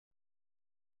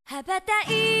羽ばた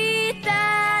い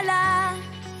たら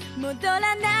戻ら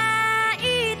ない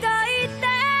と言って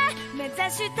目指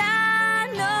した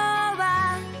の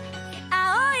は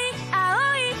青い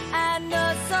青いあの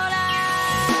空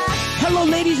Hello,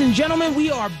 ladies and gentlemen. We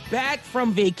are back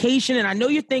from vacation, and I know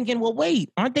you're thinking, well,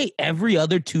 wait, aren't they every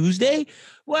other Tuesday?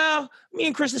 Well, me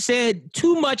and Krista said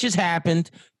too much has happened.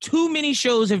 Too many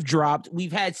shows have dropped.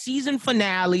 We've had season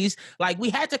finales. Like, we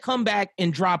had to come back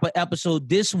and drop an episode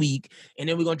this week, and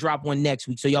then we're going to drop one next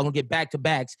week. So y'all going to get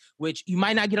back-to-backs, which you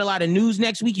might not get a lot of news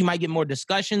next week. You might get more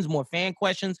discussions, more fan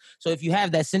questions. So if you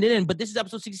have that, send it in. But this is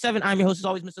episode 67. I'm your host, as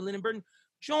always, Mr. Lyndon Burton.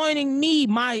 Joining me,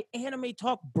 my anime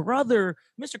talk brother,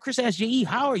 Mr. Chris SJE.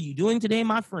 How are you doing today,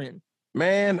 my friend?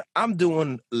 Man, I'm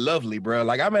doing lovely, bro.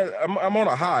 Like I'm on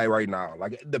a high right now.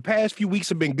 Like the past few weeks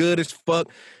have been good as fuck.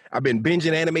 I've been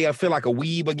binging anime. I feel like a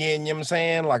weeb again, you know what I'm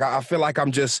saying? Like I feel like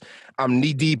I'm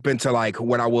knee deep into like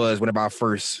what I was whenever I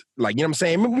first, like, you know what I'm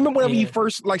saying? Remember whenever you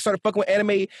first like started fucking with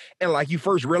anime and like you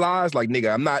first realized like,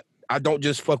 nigga, I don't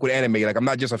just fuck with anime. Like, I'm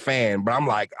not just a fan, but I'm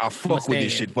like, I fuck with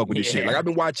this shit, this shit. Like, I've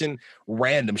been watching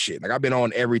random shit. Like, I've been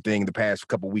on everything the past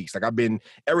couple weeks. Like,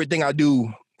 everything I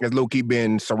do has low-key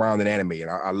been surrounding anime, and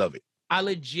I love it. I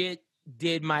legit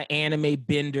did my anime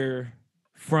bender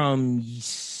from,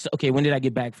 when did I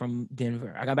get back from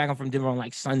Denver? I got back from Denver on,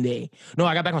 like, Sunday. No,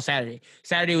 I got back on Saturday.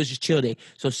 Saturday was just chill day.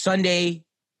 So Sunday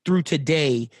through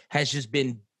today has just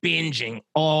been binging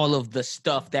all of the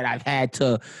stuff that I've had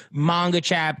to manga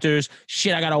chapters,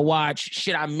 shit I gotta watch,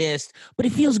 shit I missed, but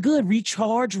it feels good,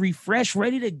 recharge, refresh,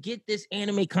 ready to get this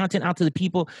anime content out to the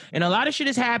people. And a lot of shit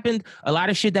has happened, a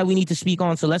lot of shit that we need to speak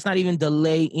on, so let's not even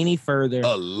delay any further.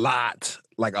 A lot.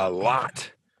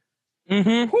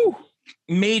 Whew.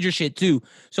 Major shit too.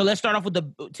 So let's start off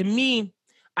with to me,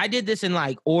 I did this in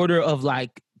like order of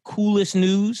like coolest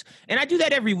news, and I do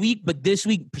that every week, but this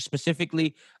week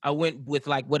specifically I went with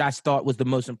like what I thought was the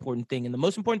most important thing, and the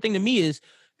most important thing to me is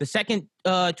the second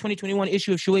 2021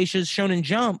 issue of Shueisha's Shonen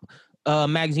Jump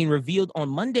magazine revealed on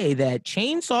Monday that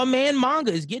Chainsaw Man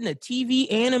manga is getting a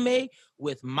TV anime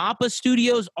with MAPPA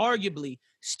Studios, arguably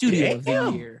Studio of the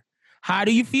Year. How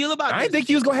do you feel about I didn't think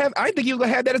you was gonna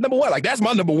have that as number one. Like, that's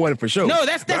my number one for sure. No,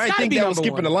 that's I gotta think be that number was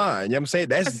skipping one. the line. You know what I'm saying?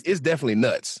 It's definitely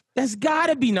nuts. That's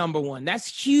gotta be number one. That's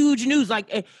huge news.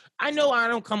 Like, I know I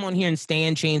don't come on here and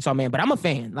stand Chainsaw Man, but I'm a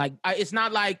fan. Like, it's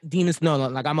not like Demons. No,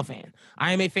 like, I'm a fan.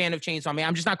 I am a fan of Chainsaw Man.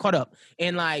 I'm just not caught up.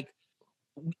 And like,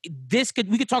 we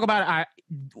could talk about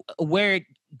where it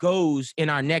goes in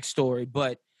our next story,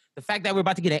 but the fact that we're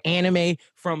about to get an anime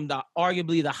from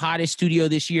arguably the hottest studio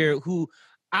this year, who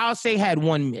I'll say had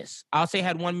one miss.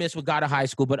 With God of High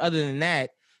School, but other than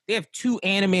that, they have two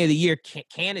anime of the year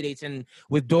candidates, and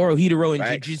with Dorohedoro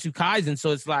and Jujutsu Kaisen.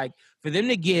 So it's like, for them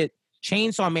to get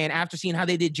Chainsaw Man after seeing how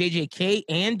they did JJK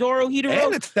and Dorohedoro.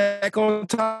 And Attack on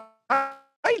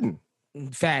Titan.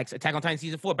 Facts, Attack on Titan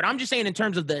Season 4. But I'm just saying in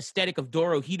terms of the aesthetic of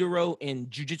Dorohedoro and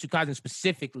Jujutsu Kaisen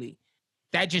specifically,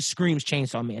 that just screams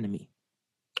Chainsaw Man to me.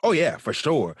 Oh, yeah, for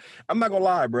sure. I'm not gonna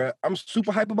lie, bro. I'm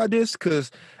super hyped about this because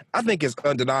I think it's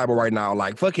undeniable right now.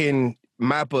 Like, fucking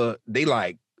MAPPA,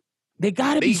 they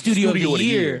gotta be Studio of the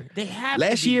Year. They have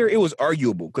Last year, it was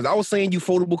arguable because I was saying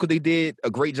Ufotable because they did a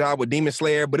great job with Demon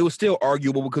Slayer, but it was still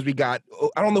arguable because we got,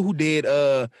 I don't know who did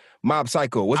Mob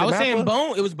Psycho. Was it MAPPA? Saying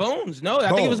Bones. It was Bones. No, I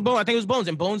think it was Bones.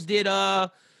 And Bones did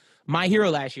My Hero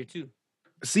last year too.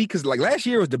 See, because like last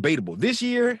year was debatable. This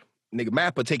year, nigga,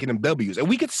 MAPPA taking them W's. And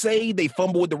we could say they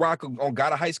fumbled with the rock on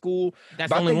God of High School.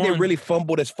 But I think they really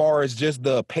fumbled as far as just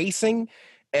the pacing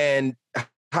and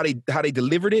how they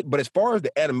delivered it. But as far as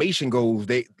the animation goes,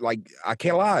 I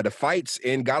can't lie, the fights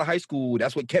in God of High School,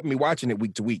 that's what kept me watching it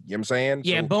week to week. You know what I'm saying?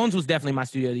 Yeah, so, Bones was definitely my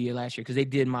Studio of the Year last year because they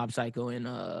did Mob Psycho and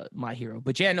My Hero.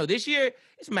 But yeah, no, this year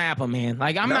it's MAPPA, man.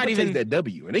 Like, I'm not even that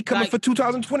W, and they coming for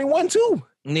 2021 too.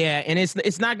 Yeah, and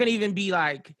it's not gonna even be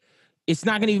like. It's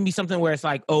not going to even be something where it's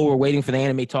like, oh, we're waiting for the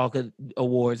Anime Talk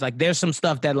Awards. Like, there's some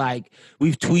stuff that, like,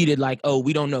 we've tweeted, like, oh,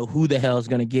 we don't know who the hell is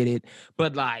going to get it.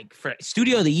 But, like, for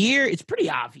Studio of the Year, it's pretty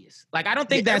obvious. Like, I don't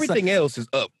think that's... Everything else is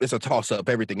up. It's a toss-up,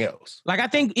 everything else. Like, I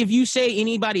think if you say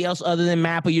anybody else other than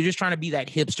MAPPA, you're just trying to be that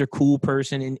hipster cool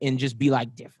person and just be,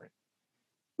 like, different.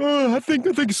 I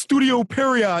think Studio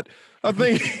Period. I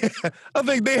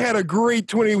think they had a great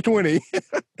 2020.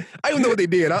 I don't know what they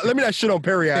did. Let me not shit on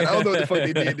Period. I don't know what the fuck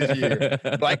they did this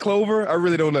year. Black Clover? I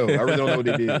really don't know. What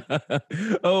they did.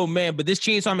 Oh, man. But this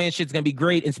Chainsaw Man shit's going to be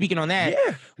great. And speaking on that,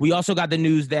 we also got the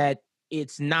news that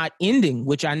it's not ending,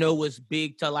 which I know was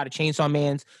big to a lot of Chainsaw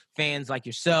Man's fans like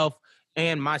yourself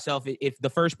and myself. If the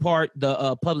first part,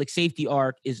 the public safety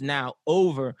arc, is now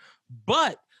over,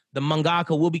 but the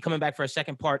mangaka will be coming back for a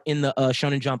second part in the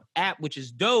Shonen Jump app, which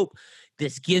is dope.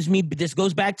 this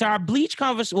goes back to our Bleach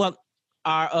conversation. Well,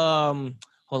 our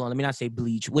hold on, let me not say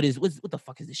Bleach. What the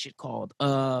fuck is this shit called?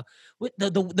 With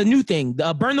the new thing,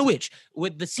 the Burn the Witch,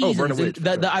 with the seasons,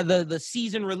 the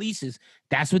season releases.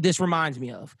 That's what this reminds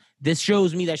me of. This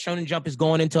shows me that Shonen Jump is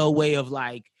going into a way of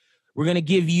like, we're gonna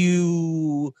give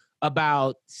you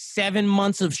about 7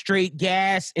 months of straight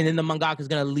gas, and then the mangaka is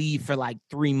gonna leave for like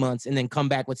 3 months, and then come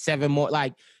back with 7 more,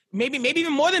 like maybe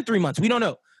even more than 3 months. We don't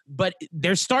know, but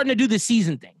they're starting to do the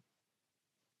season thing.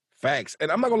 Facts.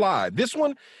 And I'm not gonna lie, this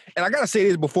one, and I gotta say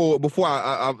this before I you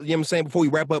know what I'm saying, before we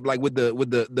wrap up, like with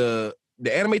the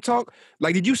anime talk,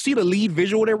 like, did you see the lead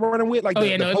visual they're running with? Like,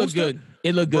 it looked good.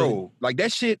 It looked good. Bro, like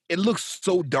that shit, it looks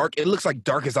so dark. It looks like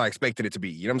dark as I expected it to be.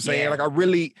 You know what I'm saying? Yeah.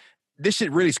 Like this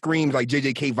shit really screams like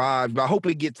JJK vibes, but I hope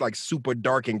it gets like super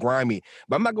dark and grimy.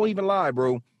 But I'm not gonna even lie,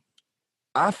 bro.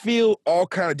 I feel all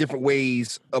kind of different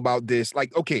ways about this.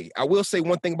 Like, okay, I will say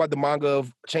one thing about the manga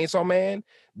of Chainsaw Man.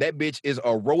 That bitch is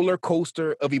a roller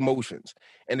coaster of emotions.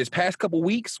 And this past couple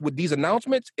weeks with these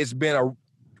announcements, it's been a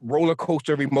roller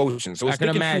coaster of emotions. So it's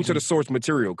sticking true to the source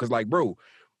material. Because, like, bro,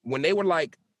 when they were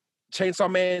like,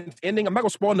 Chainsaw Man ending, I'm not going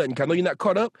to spoil nothing because I know you're not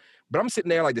caught up, but I'm sitting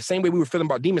there like the same way we were feeling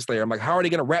about Demon Slayer. I'm like, how are they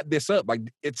going to wrap this up? Like,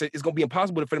 it's going to be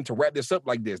impossible for them to wrap this up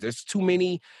like this. There's too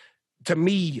many, to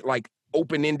me, like,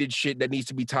 open-ended shit that needs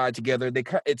to be tied together.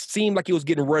 It seemed like it was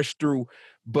getting rushed through,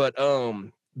 but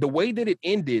the way that it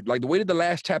ended, like the way that the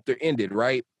last chapter ended,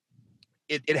 right?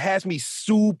 It has me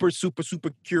super, super,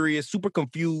 super curious, super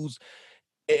confused.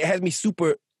 It has me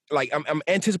super, like, I'm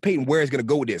anticipating where it's going to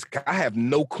go with this. I have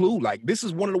no clue. Like, this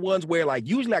is one of the ones where, like,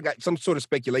 usually I got some sort of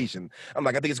speculation. I'm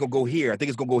like, I think it's going to go here. I think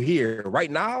it's going to go here.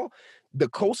 Right now, the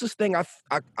closest thing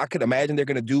I could imagine they're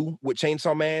going to do with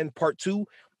Chainsaw Man Part 2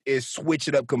 is switch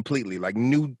it up completely. Like,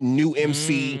 new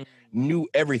MC, new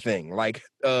everything. Like,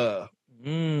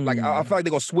 like I feel like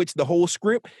they're gonna switch the whole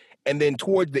script, and then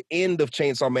towards the end of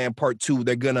Chainsaw Man Part 2,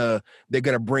 they're gonna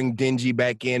bring Denji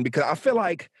back in, because I feel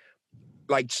like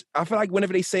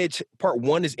whenever they said Part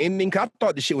 1 is ending, I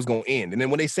thought the shit was gonna end, and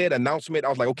then when they said announcement, I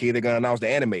was like, okay, they're gonna announce the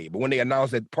anime. But when they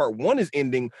announced that Part 1 is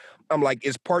ending, I'm like,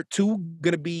 is Part 2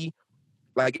 gonna be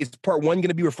like, is Part 1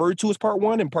 gonna be referred to as Part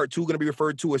 1 and Part 2 gonna be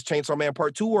referred to as Chainsaw Man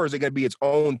Part 2, or is it gonna be its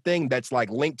own thing that's like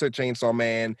linked to Chainsaw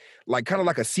Man, like kind of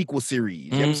like a sequel series?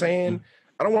 You know what I'm saying?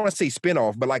 I don't want to say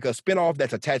spinoff, but like a spinoff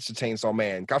that's attached to Chainsaw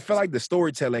Man. I feel like the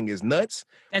storytelling is nuts.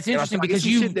 That's interesting, because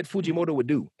shit that Fujimoto would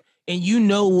do. And you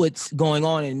know what's going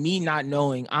on, and me not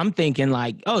knowing, I'm thinking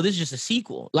like, oh, this is just a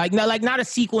sequel. Like not a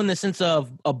sequel in the sense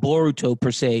of a Boruto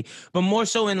per se, but more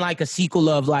so in like a sequel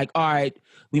of like, all right,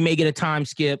 we may get a time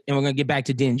skip and we're gonna get back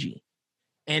to Denji.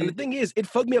 And the thing is, it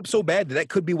fucked me up so bad that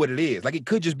could be what it is. Like, it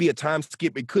could just be a time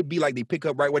skip. It could be like they pick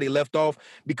up right where they left off,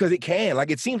 because it can. Like,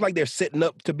 it seems like they're setting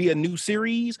up to be a new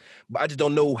series, but I just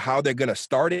don't know how they're gonna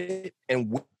start it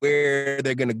and where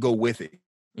they're gonna go with it.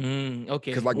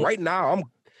 Okay. Because like right now,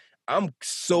 I'm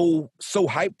so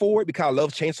hyped for it because I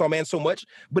love Chainsaw Man so much,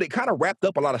 but it kind of wrapped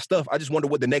up a lot of stuff. I just wonder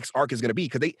what the next arc is going to be,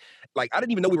 because I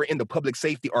didn't even know we were in the public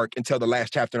safety arc until the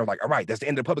last chapter. And I'm like, all right, that's the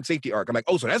end of the public safety arc. I'm like,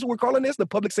 oh, so that's what we're calling this, the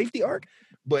public safety arc?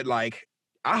 But like,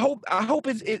 I hope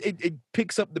it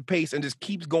picks up the pace and just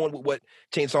keeps going with what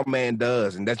Chainsaw Man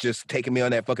does, and that's just taking me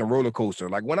on that fucking roller coaster.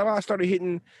 Like, whenever I started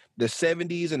hitting the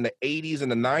 70s and the 80s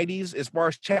and the 90s, as far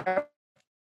as chapter,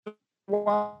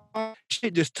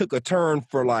 shit just took a turn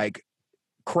for like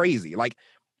crazy. Like,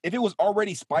 if it was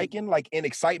already spiking like in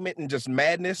excitement and just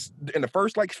madness in the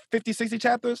first like 50, 60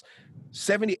 chapters,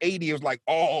 70, 80 was like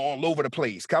all over the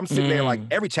place. Cause I'm sitting there like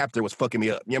every chapter was fucking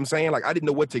me up. You know what I'm saying? Like, I didn't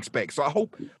know what to expect. So I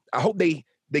hope they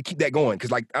keep that going.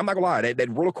 Cause like, I'm not gonna lie, that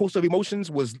roller coaster of emotions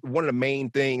was one of the main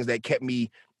things that kept me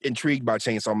intrigued by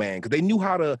Chainsaw Man. Cause they knew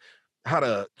how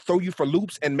to throw you for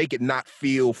loops and make it not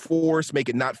feel forced, make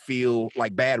it not feel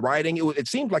like bad writing. It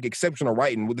seemed like exceptional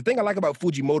writing. Well, the thing I like about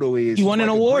Fujimoto is he won an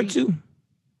award too.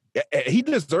 He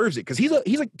deserves it, because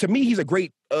to me he's a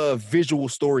great visual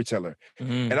storyteller.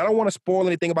 And I don't want to spoil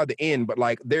anything about the end, but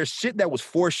like, there's shit that was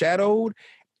foreshadowed,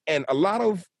 and a lot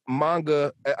of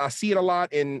manga, I see it a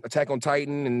lot in Attack on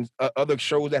Titan and other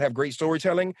shows that have great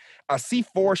storytelling. I see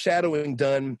foreshadowing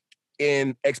done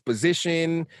in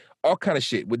exposition, all kind of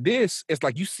shit. With this, it's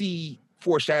like you see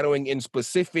foreshadowing in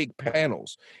specific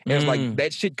panels, and it's like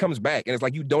that shit comes back, and it's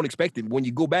like you don't expect it. When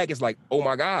you go back, it's like, oh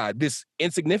my god, this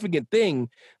insignificant thing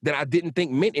that I didn't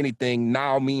think meant anything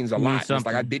now means a lot. It's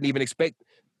like I didn't even expect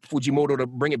Fujimoto to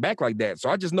bring it back like that. So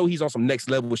I just know he's on some next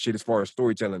level shit as far as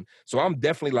storytelling. So I'm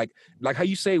definitely like how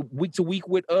you say week to week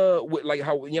with like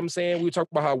how, you know what I'm saying, we were talking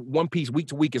about how One Piece week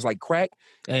to week is like crack.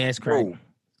 Yeah, it's crack. Bro,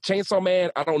 Chainsaw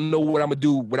Man, I don't know what I'm gonna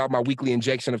do without my weekly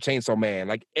injection of Chainsaw Man.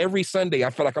 Like every Sunday, I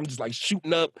feel like I'm just like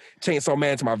shooting up Chainsaw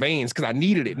Man to my veins because I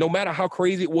needed it. No matter how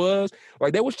crazy it was,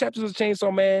 like there was chapters of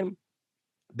Chainsaw Man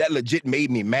that legit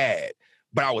made me mad.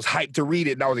 But I was hyped to read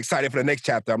it, and I was excited for the next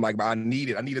chapter. I'm like, I need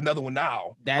it. I need another one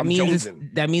now. That means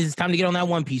it's time to get on that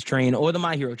One Piece train or the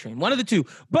My Hero train, one of the two.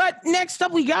 But next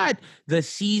up, we got the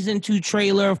season 2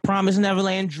 trailer of Promised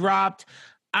Neverland dropped.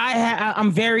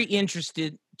 I'm very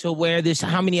interested to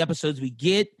how many episodes we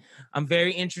get. I'm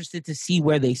very interested to see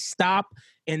where they stop.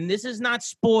 And this is not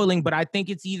spoiling, but I think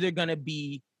it's either going to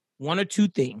be one or two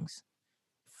things.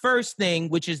 First thing,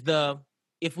 which is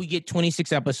if we get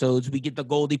 26 episodes, we get the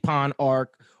Goldie Pond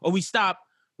arc, or we stop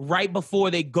right before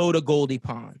they go to Goldie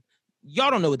Pond. Y'all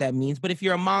don't know what that means, but if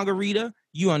you're a manga reader,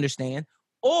 you understand.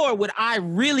 Or what I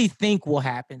really think will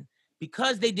happen,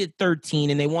 because they did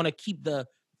 13 and they want to keep the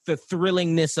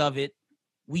thrillingness of it,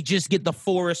 we just get the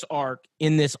forest arc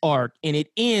in this arc, and it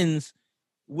ends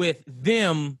with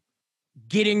them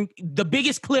getting the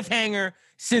biggest cliffhanger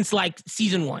since like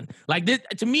season 1. Like this,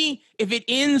 to me, if it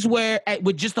ends with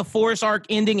just the forest arc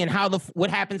ending and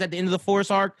what happens at the end of the forest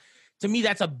arc, to me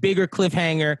that's a bigger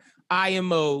cliffhanger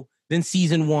IMO than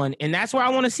season 1, and that's where I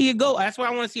want to see it go. That's where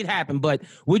I want to see it happen. But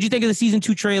what'd you think of the season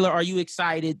 2 trailer? Are you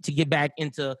excited to get back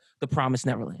into the Promised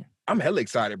Neverland? I'm hella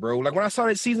excited, bro. Like when I saw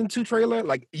that season 2 trailer,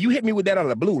 like you hit me with that out of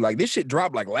the blue. Like this shit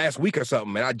dropped like last week or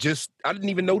something, and I didn't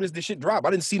even notice this shit dropped.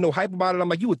 I didn't see no hype about it. I'm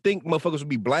like, you would think motherfuckers would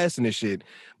be blasting this shit,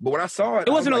 but when I saw it,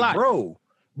 it wasn't like, a lot, bro.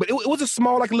 But it was a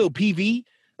small, like a little PV,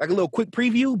 like a little quick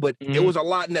preview. But it was a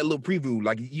lot in that little preview.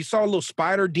 Like you saw a little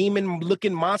spider demon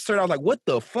looking monster, and I was like, what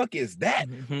the fuck is that?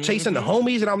 Chasing the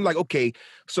homies, and I'm like, okay,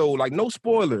 so like no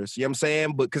spoilers, you know what I'm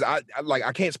saying? But because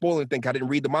I can't spoil anything. I didn't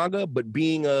read the manga, but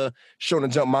being a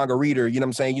Shonen Jump manga reader, you know what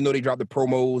I'm saying? You know they drop the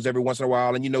promos every once in a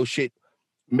while, and you know shit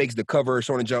makes the cover of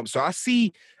Shonen Jump. So I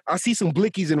see some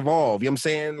blickies involved, you know what I'm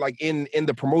saying? Like in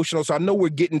the promotional. So I know we're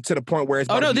getting to the point where it's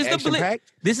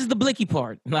this is the blicky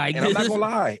part. Like, and I'm not gonna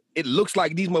lie, it looks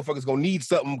like these motherfuckers gonna need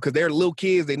something because they're little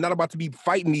kids. They're not about to be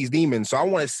fighting these demons. So I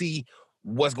want to see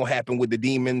what's gonna happen with the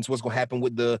demons, what's gonna happen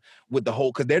with the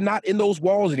whole, because they're not in those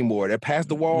walls anymore. They're past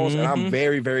the walls, and I'm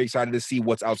very, very excited to see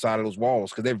what's outside of those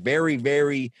walls because they're very,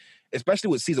 very, especially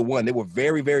with season 1, they were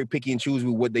very, very picky and choosy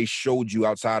with what they showed you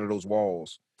outside of those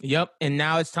walls. Yep, and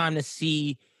now it's time to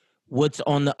see what's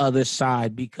on the other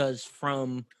side, because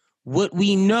from what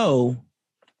we know,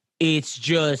 it's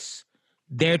just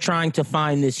they're trying to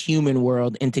find this human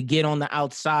world, and to get on the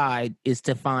outside is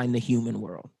to find the human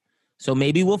world. So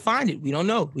maybe we'll find it. We don't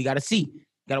know. We got to see.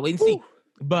 Got to wait and see.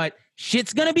 But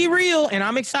shit's going to be real, and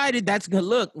I'm excited. That's good.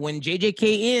 Look, when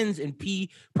JJK ends and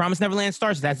Promised Neverland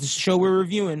starts, that's the show we're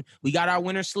reviewing. We got our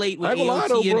winter slate with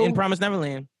AOT and Promised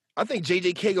Neverland. I think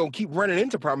JJK gonna keep running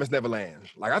into Promised Neverland.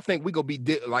 Like I think we gonna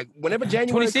be like whenever January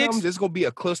 26? Comes, it's gonna be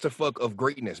a clusterfuck of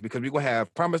greatness because we're gonna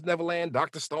have Promised Neverland,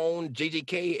 Dr. Stone,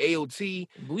 JJK, AOT.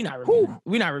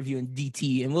 We're not reviewing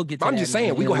DT, and we'll get to I'm just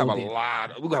saying we're gonna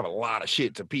have a lot of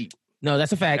shit to peep. No,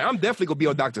 that's a fact. And I'm definitely gonna be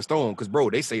on Dr. Stone because, bro,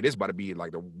 they say this about to be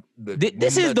like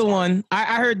this is the one.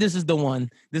 I heard this is the one.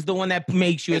 This is the one that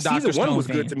makes you a Dr. Stone fan. Season 1 was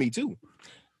good to me too.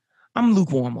 I'm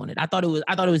lukewarm on it. I thought it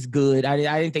was good. I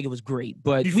didn't think it was great,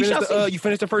 but you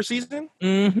finished the first season.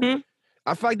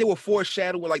 I feel like they were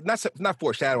foreshadowing, like not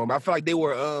foreshadowing, but I feel like they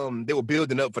were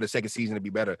building up for the second season to be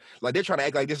better. Like they're trying to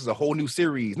act like this is a whole new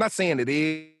series. Not saying it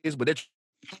is, but they're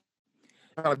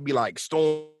trying to be like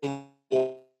Stone,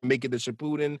 make it the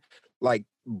Shippuden, like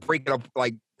break it up,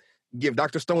 like give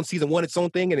Dr. Stone season 1 its own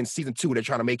thing, and then season 2 they're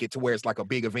trying to make it to where it's like a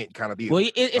big event kind of deal. Well,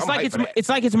 it's like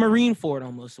it's Marineford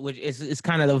almost, which is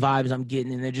kind of the vibes I'm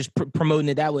getting, and they're just promoting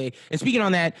it that way. And speaking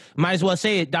on that, might as well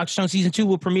say it. Dr. Stone season 2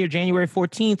 will premiere January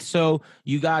 14th, so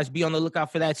you guys be on the lookout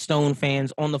for that. Stone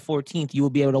fans, on the 14th, you will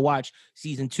be able to watch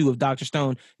season 2 of Dr.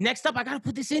 Stone. Next up, I gotta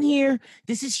put this in here.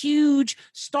 This is huge.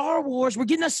 Star Wars. We're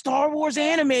getting a Star Wars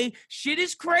anime. Shit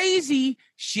is crazy.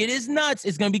 Shit is nuts.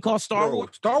 It's gonna be called Star Wars.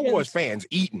 Star Wars fans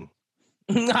eating.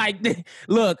 Like,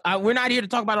 look, we're not here to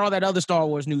talk about all that other Star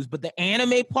Wars news, but the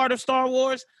anime part of Star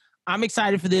Wars, I'm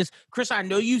excited for this. Chris, I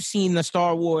know you've seen the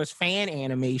Star Wars fan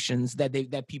animations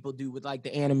that people do with like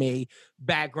the anime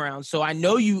background. So I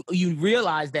know you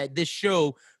realize that this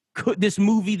show, this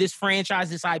movie, this franchise,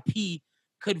 this IP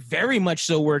could very much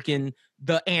so work in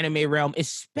the anime realm,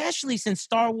 especially since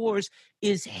Star Wars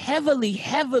is heavily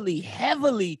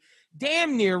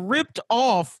damn near ripped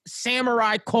off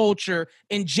samurai culture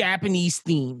and Japanese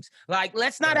themes. Like,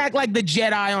 let's not act like the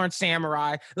Jedi aren't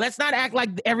samurai. Let's not act like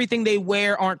everything they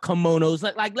wear aren't kimonos.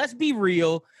 Like, let's be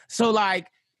real. So, like,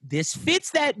 this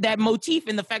fits that motif,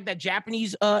 and the fact that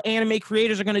Japanese anime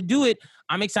creators are going to do it,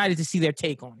 I'm excited to see their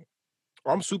take on it.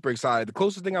 I'm super excited. The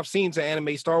closest thing I've seen to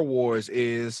anime Star Wars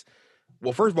is,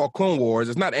 well, first of all, Clone Wars.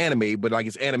 It's not anime, but like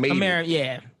it's animated.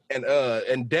 Yeah.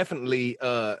 And definitely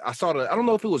I saw I don't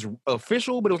know if it was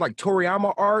official, but it was like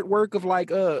Toriyama artwork of like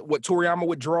what Toriyama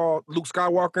would draw Luke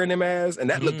Skywalker and him as, and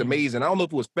that looked amazing. I don't know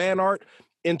if it was fan art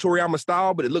in Toriyama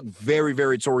style, but it looked very,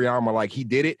 very Toriyama, like he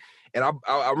did it. And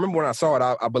I remember when I saw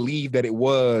it, I believe that it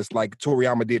was like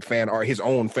Toriyama did fan art, his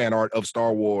own fan art of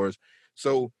Star Wars.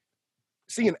 So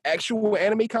seeing actual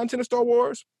anime content of Star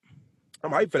Wars, I'm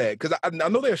hyped for that, because I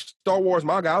know there's Star Wars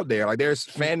manga out there. Like there's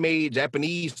fan-made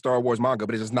Japanese Star Wars manga,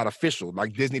 but it's just not official.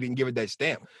 Like Disney didn't give it that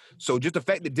stamp. So just the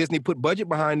fact that Disney put budget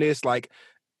behind this, like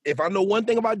if I know one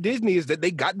thing about Disney is that they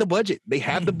got the budget. They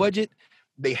have the budget.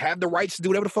 They have the rights to do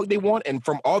whatever the fuck they want. And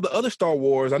from all the other Star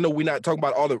Wars, I know we're not talking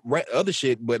about all the other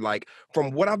shit, but like from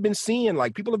what I've been seeing,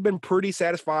 like people have been pretty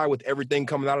satisfied with everything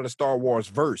coming out of the Star Wars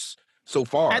verse so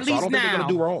far. At so I least don't think now. they're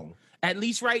gonna do wrong. At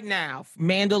least right now,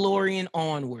 Mandalorian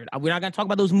onward. We're not going to talk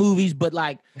about those movies, but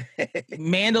like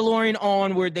Mandalorian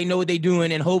onward, they know what they're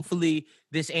doing, and hopefully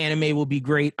this anime will be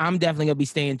great. I'm definitely going to be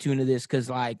staying tuned to this because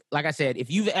like I said,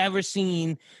 if you've ever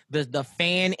seen the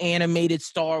fan animated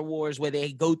Star Wars where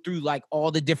they go through like all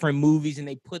the different movies and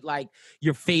they put like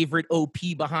your favorite OP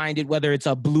behind it, whether it's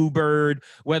a Bluebird,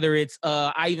 whether it's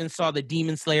I even saw the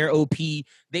Demon Slayer OP.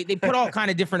 They put all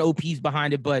kind of different OPs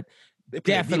behind it, but They put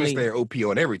definitely Demon Slayer OP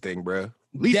on everything, bro.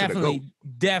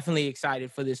 Definitely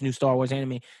excited for this new Star Wars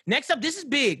anime. Next up, this is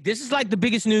big. This is like the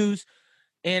biggest news,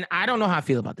 and I don't know how I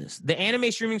feel about this. The anime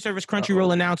streaming service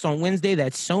Crunchyroll announced on Wednesday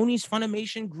that Sony's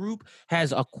Funimation Group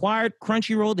has acquired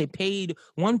Crunchyroll. They paid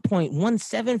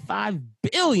 $1.175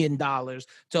 billion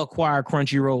to acquire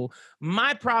Crunchyroll.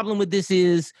 My problem with this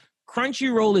is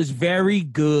Crunchyroll is very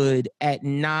good at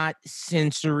not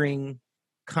censoring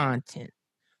content.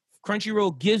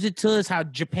 Crunchyroll gives it to us how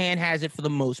Japan has it for the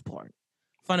most part.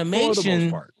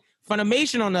 Funimation,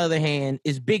 on the other hand,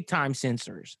 is big time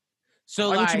censors. So,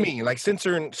 like, what you mean? Like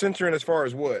censoring as far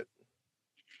as what?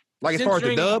 Like as far as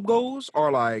the dub goes,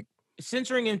 or like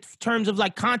censoring in terms of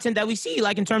like content that we see,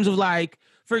 like in terms of like,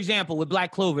 for example, with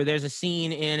Black Clover, there's a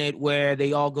scene in it where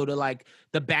they all go to like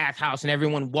the bathhouse and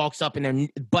everyone walks up and they're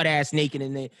butt ass naked,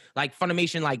 and they like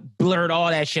Funimation like blurred all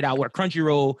that shit out, where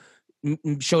Crunchyroll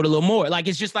showed a little more. Like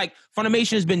it's just like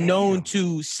Funimation has been known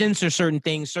to censor certain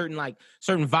things, certain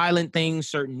violent things,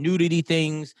 certain nudity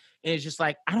things, and it's just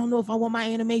like I don't know if I want my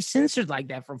anime censored like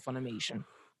that from Funimation.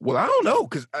 Well, I don't know,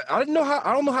 because I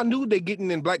don't know how nude they're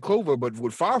getting in Black Clover, but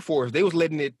with Fire Force, they was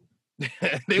letting it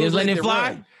they was letting it fly.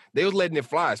 Run. They was letting it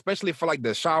fly, especially for like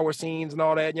the shower scenes and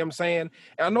all that. You know what I'm saying?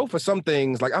 And I know for some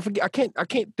things, like I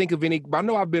can't think of any, but I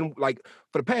know I've been like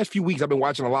for the past few weeks I've been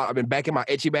watching a lot. I've been back in my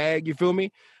ecchi bag. You feel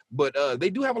me? But they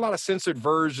do have a lot of censored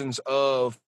versions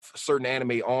of certain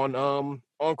anime on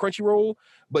Crunchyroll,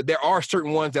 but there are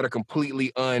certain ones that are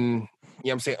completely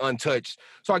untouched.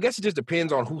 So I guess it just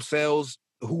depends on who sells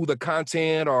who the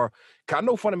content, or I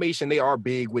know Funimation, they are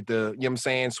big with the, you know what I'm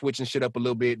saying, switching shit up a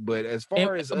little bit. But as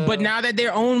far as but now that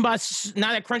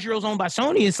Crunchyroll's owned by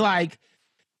Sony, it's like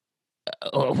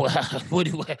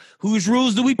whose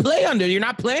rules do we play under? You're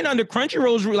not playing under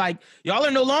Crunchyroll's rule. Like y'all are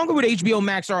no longer with HBO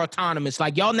Max or autonomous.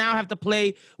 Like y'all now have to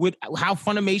play with how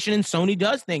Funimation and Sony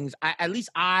does things.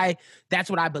 That's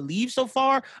what I believe so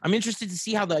far. I'm interested to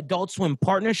see how the Adult Swim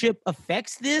partnership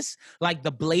affects this. Like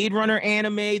the Blade Runner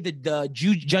anime, the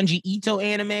Junji Ito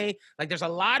anime. Like there's a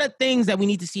lot of things that we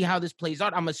need to see how this plays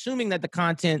out. I'm assuming that the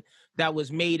content that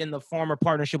was made in the former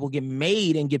partnership will get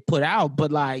made and get put out,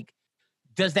 but like,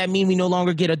 does that mean we no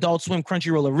longer get Adult Swim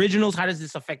Crunchyroll Originals? How does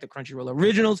this affect the Crunchyroll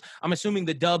Originals? I'm assuming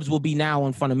the dubs will be now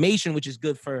on Funimation, which is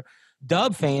good for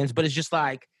dub fans, but it's just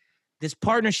like this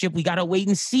partnership, we got to wait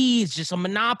and see. It's just a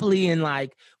monopoly, and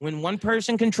like when one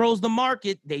person controls the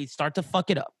market, they start to fuck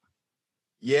it up.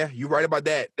 Yeah, you're right about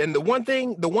that. And the one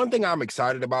thing I'm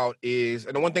excited about is,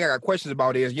 and the one thing I got questions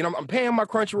about is, you know, I'm paying my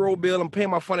Crunchyroll bill, I'm paying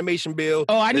my Funimation bill.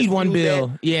 Oh, I need one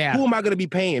bill. Yeah. Who am I going to be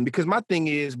paying? Because my thing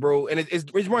is, bro, and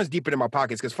it runs deeper in my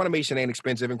pockets because Funimation ain't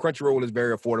expensive and Crunchyroll is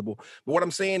very affordable. But what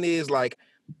I'm saying is, like,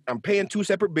 I'm paying two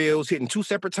separate bills, hitting two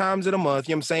separate times in a month.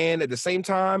 You know what I'm saying? At the same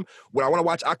time, when I want to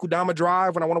watch Akudama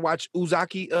Drive, when I want to watch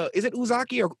Uzaki, is it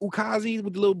Uzaki or Ukazi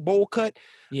with the little bowl cut?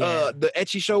 Yeah. The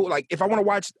ecchi show. Like, if I want to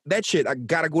watch that shit, I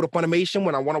gotta go to Funimation.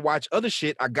 When I want to watch other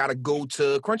shit, I gotta go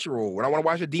to Crunchyroll. When I want to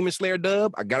watch a Demon Slayer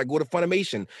dub, I gotta go to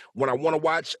Funimation. When I want to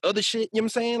watch other shit, you know what I'm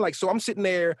saying? Like, so I'm sitting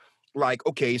there like,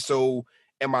 okay, so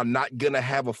am I not gonna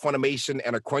have a Funimation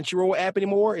and a Crunchyroll app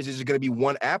anymore? Is it just gonna be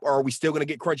one app, or are we still gonna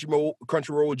get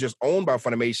Crunchyroll just owned by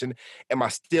Funimation? Am I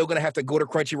still gonna have to go to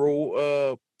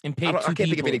Crunchyroll and pick I two can't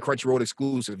think of any people. Crunchyroll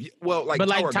exclusive. Well, like But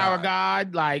like Tower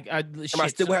God. God, like Am I shit.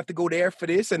 still gonna have to go there for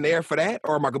this and there for that,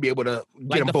 or am I gonna be able to get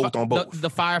Like them both on both? the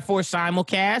Fire Force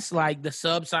simulcast, like the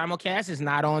sub simulcast is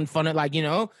not on fun. Like, you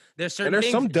know, there's certain And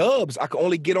there's things. some dubs I can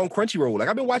only get on Crunchyroll. Like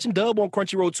I've been watching dub on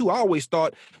Crunchyroll too. I always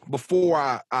thought before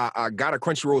I got a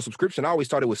Crunchyroll subscription, I always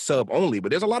thought it was sub only. But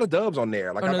there's a lot of dubs on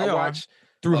there. Like I watch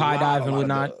through a High Dive lot and of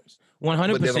whatnot. dubs.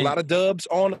 100%. But there's a lot of dubs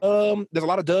on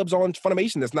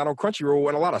Funimation that's not on Crunchyroll,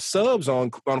 and a lot of subs on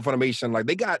Funimation. Like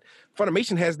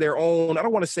Funimation has their own. I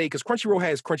don't want to say because Crunchyroll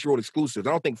has Crunchyroll exclusives.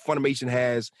 I don't think Funimation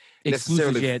has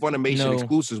necessarily Funimation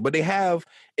exclusives, but they have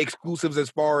exclusives as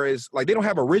far as like they don't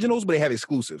have originals, but they have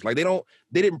exclusives. Like they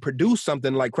didn't produce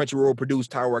something like Crunchyroll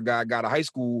produced Tower God Got a High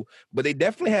School, but they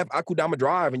definitely have Akudama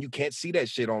Drive, and you can't see that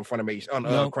shit on Funimation on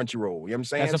Crunchyroll. You know what I'm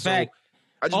saying? That's a fact.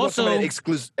 I just want some of that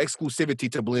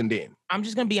exclusivity to blend in. I'm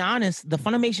just gonna be honest. The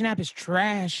Funimation app is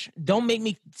trash. Don't make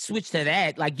me switch to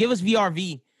that. Like, give us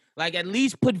VRV. Like, at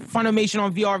least put Funimation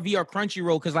on VRV or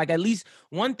Crunchyroll, because, like, at least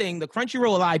one thing, the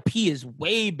Crunchyroll IP is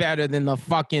way better than the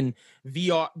fucking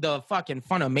the fucking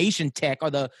Funimation tech,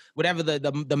 or the whatever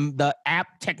the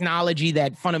app technology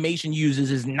that Funimation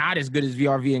uses is not as good as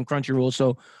VRV and Crunchyroll.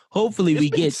 So hopefully we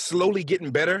get slowly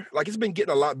getting better. Like it's been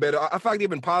getting a lot better. I feel like they've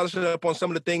been polishing up on some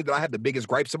of the things that I had the biggest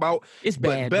gripes about. It's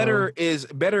bad. But better is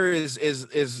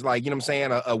like, you know what I'm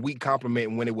saying, a weak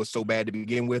compliment when it was so bad to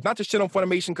begin with. Not to shit on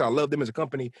Funimation because I love them as a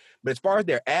company, but as far as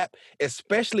their app,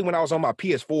 especially when I was on my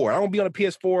PS4, I don't be on a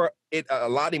PS4 a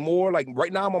lot anymore. Like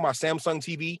right now I'm on my Samsung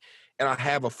TV and I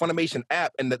have a Funimation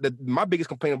app. And my biggest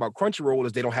complaint about Crunchyroll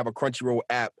is they don't have a Crunchyroll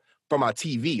app for my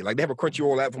TV. Like they have a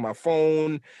Crunchyroll app for my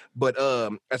phone, but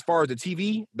as far as the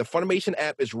TV, the Funimation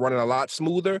app is running a lot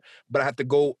smoother. But I have to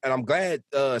go, and I'm glad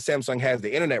Samsung has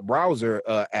the internet browser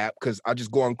app, because I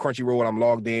just go on Crunchyroll and I'm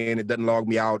logged in. It doesn't log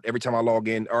me out every time I log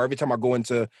in, or every time I go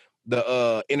into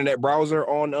the internet browser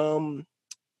on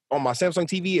my Samsung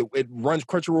TV. It runs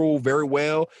Crunchyroll very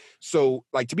well. So,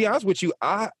 like, to be honest with you,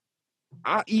 I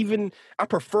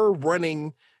prefer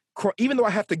running, even though I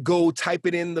have to go type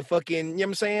it in the fucking, you know what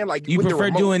I'm saying? Like, you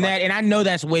prefer doing that, and I know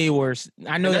that's way worse.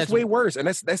 I know that's way worse, and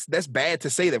that's bad to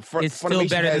say that. It's still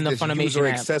better than the Funimation user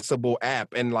accessible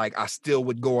app, and like I still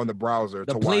would go on the browser.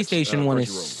 The to PlayStation watch, one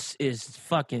is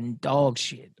fucking dog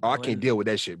shit. Oh, I can't deal with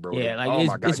that shit, bro. Yeah, like, oh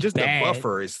my god, just bad. The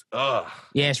buffer is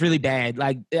Yeah, it's really bad.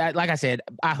 Like I said,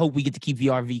 I hope we get to keep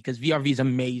VRV, because VRV is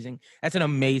amazing. That's an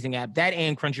amazing app. That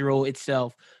and Crunchyroll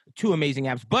itself, two amazing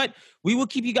apps. But we will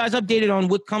keep you guys updated on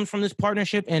what comes from this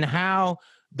partnership and how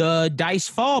the dice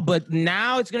fall. But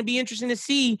now it's going to be interesting to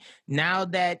see, now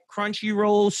that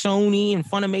Crunchyroll, Sony, and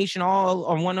Funimation all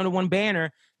are one under one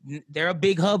banner. They're a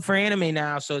big hub for anime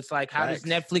now. So it's like, how does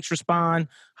Netflix respond?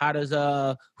 How does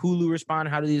Hulu respond?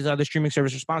 How do these other streaming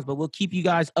services respond? But we'll keep you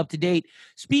guys up to date.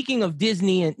 Speaking of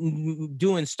Disney and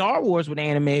doing Star Wars with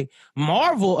anime,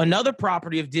 Marvel, another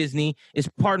property of Disney, is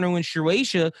partnering with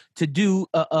Shueisha to do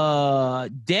a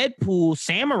Deadpool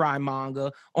samurai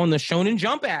manga on the Shonen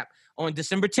Jump app on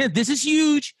December 10th. This is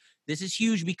huge. This is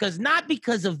huge not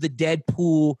because of the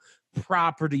Deadpool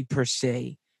property per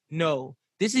se. No.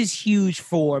 This is huge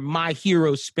for My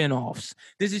Hero spinoffs.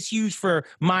 This is huge for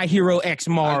My Hero X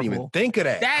Marvel. I didn't even think of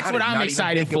that. That's what I'm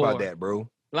excited for. About that, bro.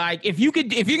 Like, if you're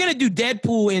gonna do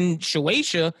Deadpool in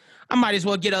Shueisha, I might as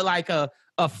well get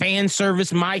a fan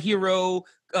service My Hero,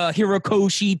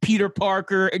 Hirokoshi, Peter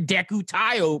Parker, Deku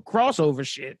Tayo crossover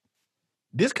shit.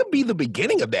 This could be the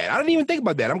beginning of that. I didn't even think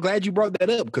about that. I'm glad you brought that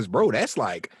up, because, bro, that's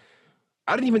like,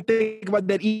 I didn't even think about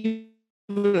that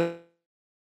even.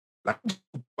 Like,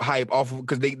 hype off of,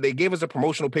 because they gave us a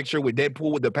promotional picture with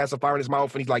Deadpool with the pacifier in his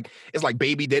mouth, and he's like, it's like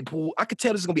baby Deadpool. I could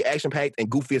tell this is gonna be action packed and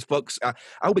goofy as fuck. I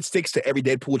hope it sticks to every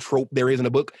Deadpool trope there is in the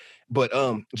book. But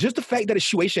just the fact that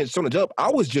it's Shueisha and Shonen Jump,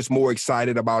 I was just more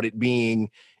excited about it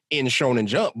being in Shonen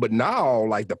Jump. But now,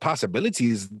 like, the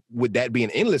possibilities with that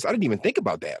being endless, I didn't even think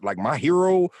about that. Like My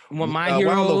Hero, My Hero,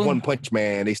 I love One Punch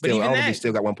Man. They still, they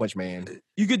still got One Punch Man.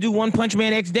 You could do One Punch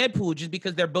Man X Deadpool, just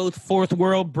because they're both fourth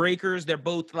world breakers. They're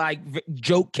both like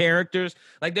joke characters.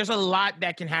 Like, there's a lot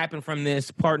that can happen from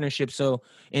this partnership. So,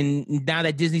 and now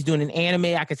that Disney's doing an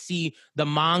anime, I could see the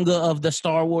manga of the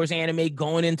Star Wars anime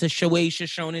going into Shueisha,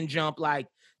 Shonen Jump. Like,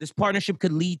 this partnership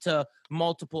could lead to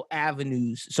multiple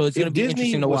avenues. So it's going to be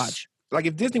interesting to watch. Like,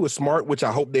 if Disney was smart, which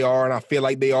I hope they are, and I feel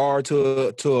like they are to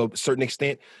a certain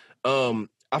extent,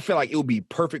 I feel like it would be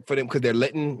perfect for them, because they're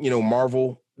letting,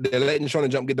 Marvel, they're letting Shonen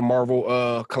Jump get the Marvel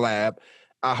collab.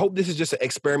 I hope this is just an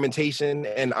experimentation,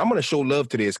 and I'm gonna show love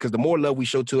to this because the more love we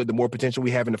show to it, the more potential we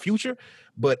have in the future.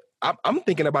 But I'm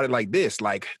thinking about it like this: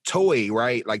 like Toei,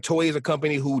 right? Like Toei is a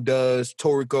company who does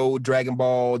Toriko, Dragon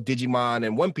Ball, Digimon,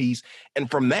 and One Piece,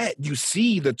 and from that you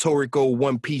see the Toriko,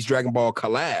 One Piece, Dragon Ball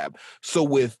collab. So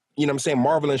with what I'm saying,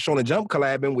 Marvel and Shonen Jump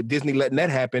collabing with Disney letting that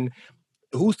happen,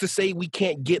 who's to say we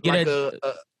can't get like the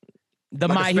like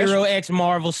My Hero X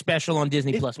Marvel special on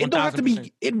Disney Plus? It don't have to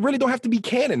be. It really don't have to be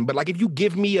canon. But like, if you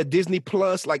give me a Disney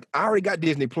Plus, like I already got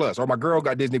Disney Plus, or my girl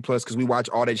got Disney Plus because we watch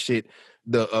all that shit,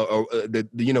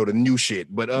 the new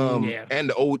shit, but and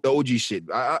the OG shit.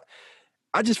 I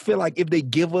just feel like if they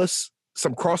give us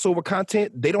some crossover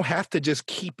content, they don't have to just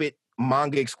keep it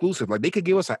manga exclusive. Like they could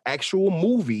give us an actual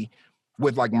movie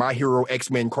with like My Hero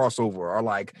X-Men crossover, or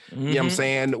like you know what I'm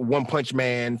saying, One Punch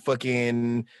Man,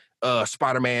 fucking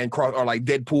Spider-Man or like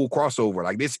Deadpool crossover.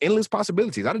 Like there's endless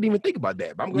possibilities. I didn't even think about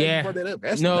that, but I'm glad you brought that up.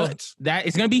 That's nuts. That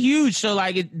it's gonna be huge. So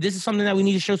like this is something that we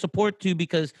need to show support to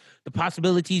because the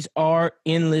possibilities are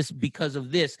endless because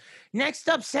of this. Next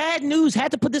up, sad news. Had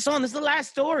to put this on. This is the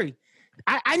last story.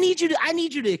 I need you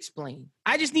to explain.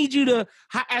 I just need you to,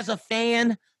 as a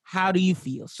fan, how do you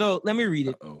feel? So let me read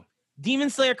it. Demon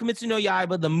Slayer Kimetsu no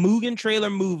Yaiba, the Mugen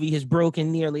trailer movie, has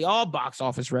broken nearly all box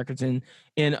office records in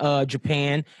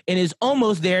Japan and is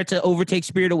almost there to overtake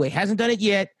Spirit Away. Hasn't done it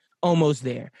yet, almost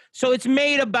there. So it's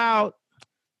made about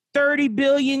 30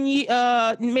 billion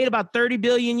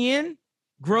yen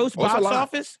gross box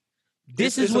office.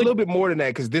 This is a little bit more than that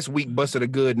because this week busted a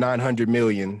good 900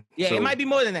 million. Yeah, so. It might be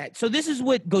more than that. So this is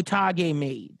what Gotage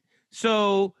made.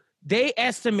 So they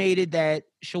estimated that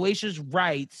Shueisha's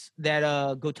rights, that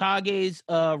Gotage's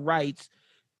rights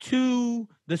to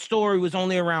the story was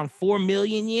only around 4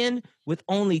 million yen, with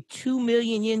only 2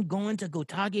 million yen going to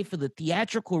Gotage for the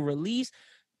theatrical release.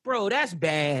 Bro, that's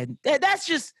bad. That's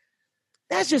just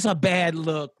a bad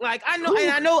look. Like I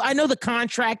know the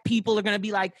contract people are gonna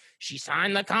be like, she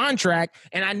signed the contract,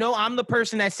 and I know I'm the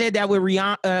person that said that with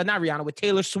with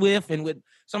Taylor Swift and with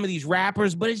some of these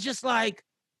rappers, but it's just like,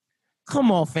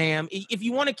 come on, fam. If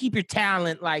you want to keep your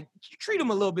talent, like, treat them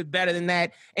a little bit better than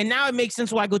that. And now it makes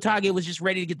sense why Gotage was just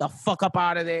ready to get the fuck up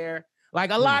out of there.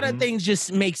 Like, a lot of things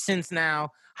just make sense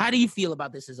now. How do you feel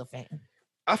about this as a fan?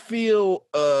 I feel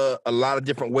a lot of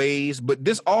different ways, but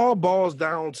this all boils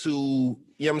down to, you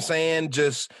know what I'm saying,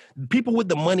 just people with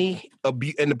the money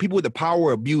and the people with the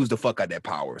power abuse the fuck out of that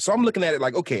power. So I'm looking at it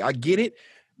like, okay, I get it.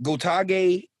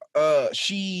 Gotage,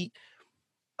 she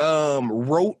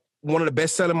wrote one of the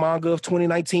best-selling manga of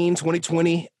 2019,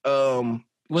 2020.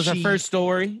 Was her first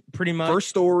story, pretty much. First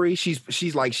story.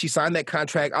 She's like, she signed that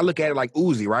contract. I look at it like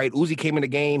Uzi, right? Uzi came in the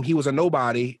game. He was a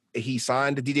nobody. He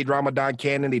signed the DJ Drama Don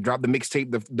Cannon. They dropped the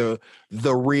mixtape,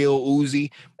 the real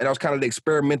Uzi. And that was kind of the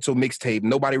experimental mixtape.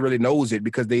 Nobody really knows it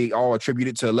because they all attribute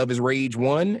it to Love is Rage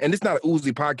 1. And it's not an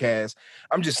Uzi podcast.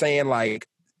 I'm just saying, like,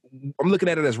 I'm looking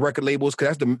at it as record labels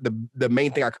because that's the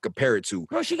main thing I could compare it to.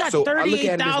 Bro, she got so $38,000. I look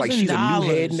at it as like she's a new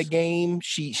head in the game.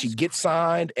 She gets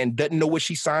signed and doesn't know what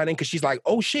she's signing because she's like,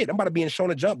 oh shit, I'm about to be in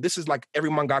Shonen Jump. This is like every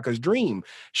mangaka's dream.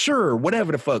 Sure,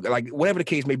 whatever the fuck, like whatever the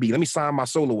case may be, let me sign my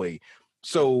soul away.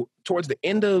 So towards the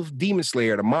end of Demon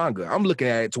Slayer, the manga, I'm looking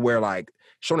at it to where like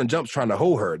Shonen Jump's trying to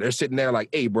hold her. They're sitting there like,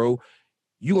 hey, bro,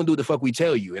 you gonna do what the fuck we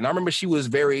tell you. And I remember she was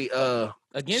very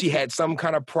she had some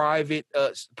kind of private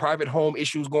home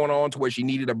issues going on to where she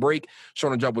needed a break.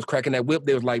 Shonen Jump was cracking that whip.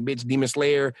 They was like, bitch, Demon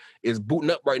Slayer is booting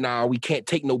up right now. We can't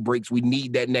take no breaks. We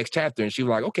need that next chapter. And she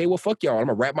was like, okay, well, fuck y'all. I'm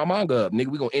gonna wrap my manga up. Nigga,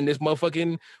 we gonna end this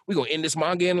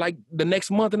manga in like the next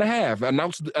month and a half.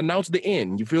 Announce the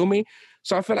end. You feel me?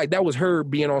 So I feel like that was her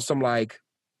being on some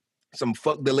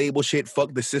fuck the label shit,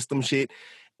 fuck the system shit.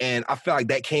 And I feel like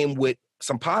that came with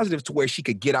some positives to where she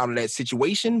could get out of that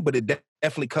situation, but it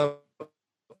definitely came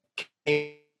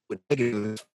with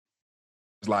negatives.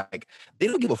 Like, they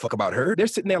don't give a fuck about her. They're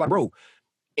sitting there like, bro,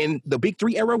 in the Big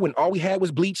Three era, when all we had was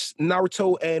Bleach,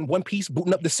 Naruto, and One Piece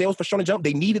booting up the sales for Shonen Jump,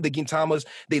 they needed the Gintamas,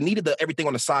 they needed everything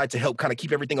on the side to help kind of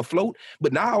keep everything afloat.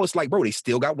 But now it's like, bro, they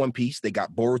still got One Piece, they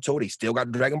got Boruto, they still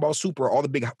got Dragon Ball Super, all the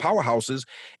big powerhouses,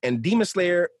 and Demon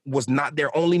Slayer was not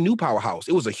their only new powerhouse.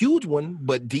 It was a huge one,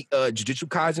 but Jujutsu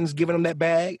Kaisen's giving them that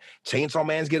bag, Chainsaw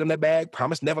Man's giving them that bag,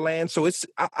 Promised Neverland. So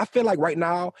I feel like right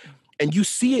now, and you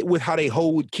see it with how they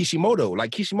hold Kishimoto.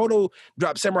 Like, Kishimoto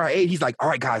dropped Samurai 8. He's like, all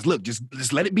right, guys, look,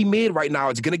 just let it be mid right now.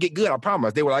 It's going to get good, I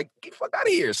promise. They were like, get the fuck out of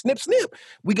here. Snip, snip.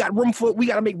 We got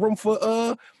to make room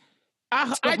for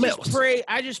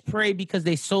I just pray because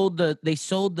they sold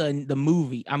the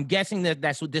movie. I'm guessing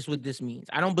that's what this means.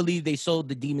 I don't believe they sold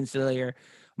the Demon Slayer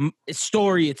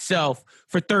story itself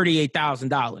for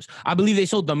 $38,000. I believe they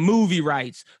sold the movie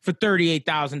rights for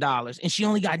 $38,000, and she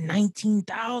only got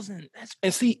 $19,000.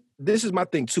 And see, this is my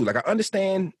thing too. Like, I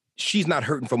understand she's not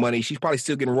hurting for money. She's probably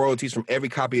still getting royalties from every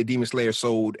copy of Demon Slayer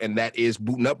sold, and that is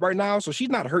booting up right now. So she's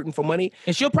not hurting for money.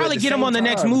 And she'll probably get them on the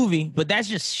next movie, but that's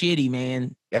just shitty,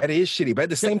 man. That is shitty. But at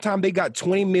the same time, they got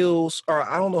 20 mils, or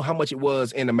I don't know how much it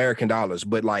was in American dollars,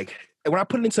 but like, when I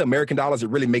put it into American dollars, it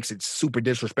really makes it super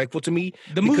disrespectful to me.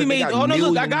 The movie made, oh no,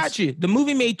 look, I got you. The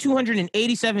movie made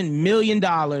 $287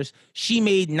 million. She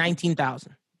made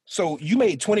 19,000. So you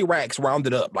made 20 racks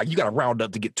rounded up. Like, you got to round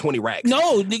up to get 20 racks.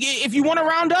 No, if you want to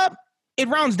round up, it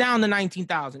rounds down to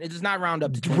 19,000. It does not round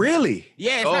up to 20. Really?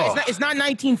 Yeah, it's not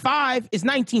 19.5. It's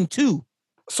 19.2.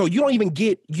 So you don't even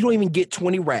get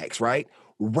 20 racks, right?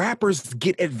 Rappers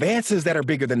get advances that are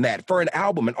bigger than that for an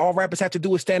album, and all rappers have to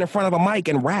do is stand in front of a mic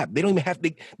and rap. They don't even have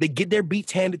to. They get their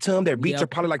beats handed to them. Their beats are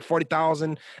probably like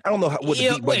 40,000. I don't know what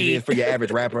the beat budget is for your average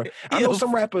rapper. I know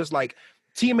some rappers like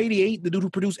TM88, the dude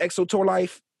who produced EXO Tour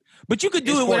Life. But you could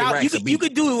do it without you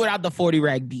could do it without the 40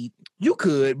 rack beat. You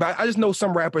could, but I just know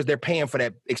some rappers, they're paying for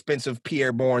that expensive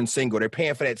Pierre Bourne single. They're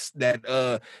paying for that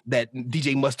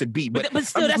DJ Mustard beat. But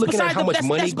still, that's besides how much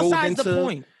money goes into the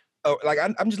point. Like,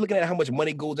 I'm just looking at how much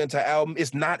money goes into an album.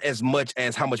 It's not as much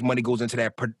as how much money goes into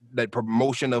that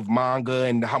promotion of manga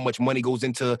and how much money goes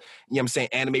into, you know what I'm saying,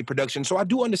 anime production. So I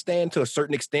do understand to a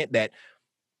certain extent that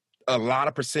a lot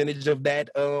of percentage of that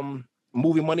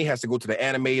movie money has to go to the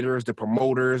animators, the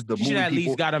promoters, the movie people. She at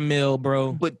least got $1 million,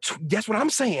 bro. But that's what I'm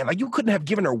saying. Like, you couldn't have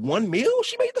given her $1 million.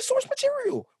 She made the source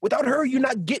material. Without her, you're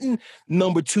not getting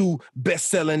 #2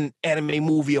 best-selling anime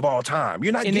movie of all time.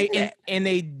 You're not getting that. And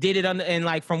they did it and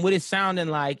like, from what it's sounding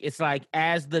like, it's like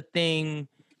as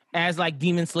like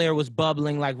Demon Slayer was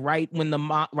bubbling, like right when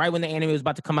the anime was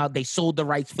about to come out, they sold the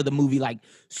rights for the movie like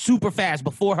super fast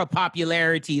before her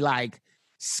popularity like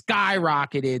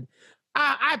skyrocketed.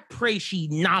 I pray she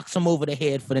knocks them over the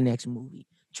head for the next movie.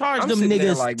 Charge them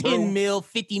niggas like, 10 mil,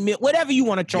 50 mil, whatever you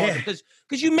want to charge,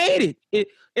 because you made it.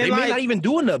 They may not even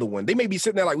do another one. They may be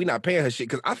sitting there like, we're not paying her shit,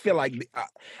 because I feel like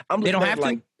they don't have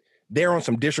to. They're on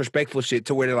some disrespectful shit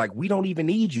to where they're like, we don't even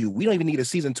need you. We don't even need a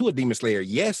season 2 of Demon Slayer.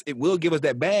 Yes, it will give us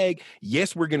that bag.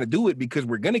 Yes, we're going to do it because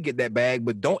we're going to get that bag,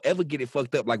 but don't ever get it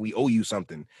fucked up like we owe you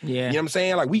something. Yeah. You know what I'm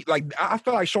saying? I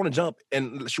feel like Shonen Jump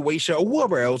and Shueisha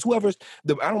or whoever's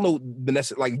I don't know,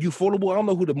 like Ufotable, I don't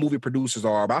know who the movie producers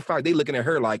are, but I feel like they looking at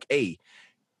her like, hey,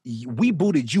 we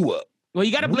booted you up. Well,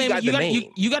 you got to blame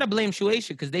you got to blame Shueisha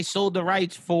because they sold the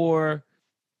rights for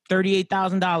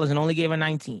 $38,000 and only gave her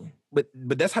 19. But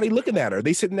that's how they looking at her.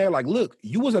 They sitting there like, look,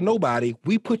 you was a nobody.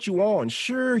 We put you on.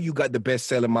 Sure, you got the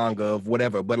best-selling manga of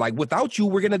whatever. But like, without you,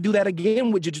 we're going to do that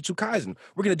again with Jujutsu Kaisen.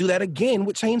 We're going to do that again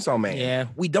with Chainsaw Man. Yeah.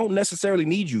 We don't necessarily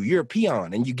need you. You're a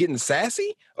peon and you getting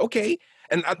sassy? Okay.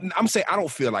 And I'm saying I don't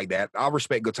feel like that. I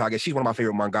respect Gotage. She's one of my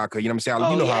favorite mangaka. You know what I'm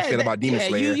saying? You know how I feel about Demon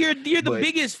Slayer. You're the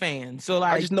biggest fan. So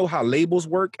like, I just know how labels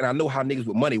work, and I know how niggas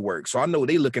with money work. So I know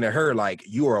they looking at her like,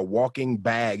 you are a walking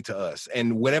bag to us.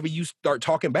 And whenever you start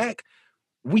talking back,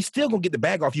 we still gonna get the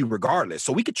bag off you regardless.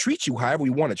 So we could treat you however we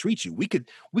want to treat you. We could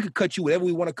cut you whatever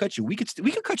we want to cut you. We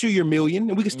could cut you your $1 million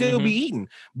and we could still be eating.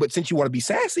 But since you want to be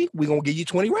sassy, we're gonna give you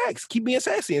 20 racks. Keep being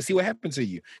sassy and see what happens to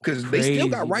you. Because they still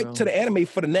got right to the anime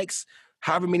for the next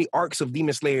however many arcs of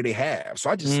Demon Slayer they have. So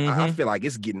I feel like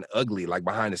it's getting ugly, like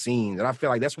behind the scenes. And I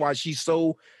feel like that's why she's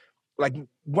so, like,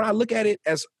 when I look at it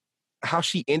as how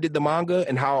she ended the manga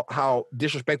and how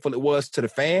disrespectful it was to the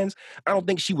fans, I don't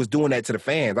think she was doing that to the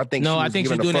fans. I think she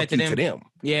was giving a fuck you to them.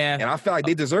 Yeah. And I feel like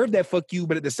they deserve that fuck you,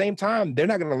 but at the same time, they're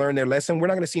not going to learn their lesson. We're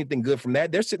not going to see anything good from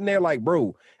that. They're sitting there like,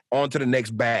 bro, on to the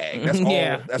next bag. That's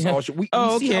all. That's all. We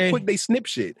see how quick they snip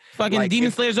shit. Fucking like,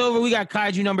 Demon Slayer's over. We got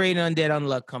Kaiju number 8 and Undead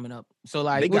Unluck coming up. So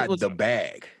like, they got the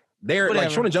bag. They're like,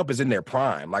 Shonen Jump is in their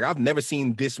prime. Like, I've never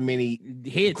seen this many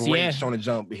hits, great Shonen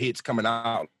Jump hits coming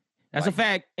out. That's a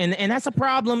fact. And that's a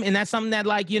problem. And that's something that,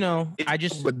 like, you know,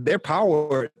 but their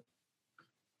power.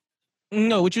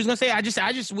 No, what you was gonna say, I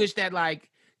just wish that like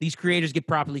these creators get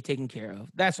properly taken care of.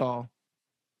 That's all.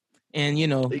 And you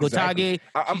know, exactly.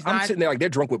 Gotage, I'm sitting there like they're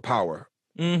drunk with power.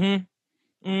 And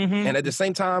at the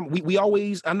same time, we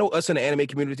always, I know us in the anime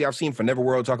community, I've seen For Never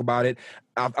World talk about it.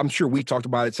 I'm sure we've talked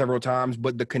about it several times,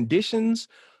 but the conditions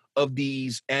of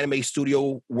these anime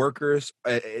studio workers,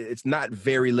 it's not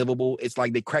very livable. It's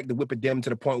like they crack the whip at them to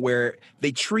the point where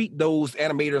they treat those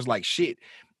animators like shit.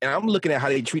 And I'm looking at how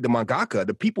they treat the mangaka,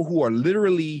 the people who are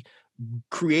literally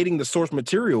creating the source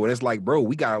material. And it's like, bro,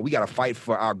 we gotta fight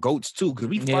for our goats too, because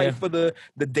we fight for the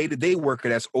day-to-day worker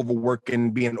that's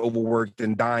overworking, being overworked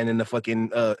and dying in the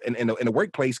fucking in the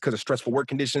workplace because of stressful work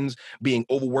conditions, being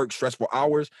overworked, stressful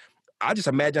hours. I just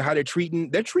imagine how they're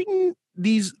treating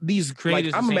these Creators like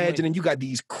the I'm same way. imagining you got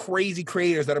these crazy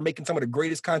creators that are making some of the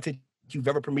greatest content you've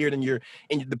ever premiered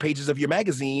in the pages of your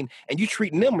magazine, and you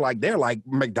treating them like they're like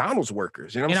McDonald's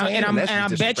workers. You know what I'm saying? And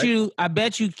I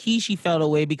bet you Kishi felt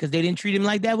away because they didn't treat him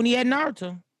like that when he had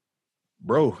Naruto.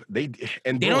 Bro, they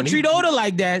don't treat Oda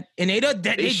like that, and they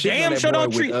damn sure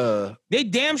don't treat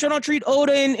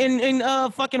Oda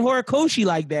and fucking Horikoshi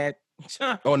like that.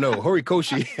 Oh no,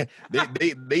 Horikoshi.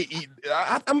 they eat.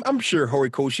 I'm sure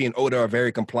Horikoshi and Oda are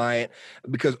very compliant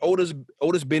because Oda's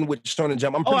been with Shonen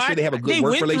Jump. I'm pretty sure they have a good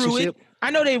work relationship.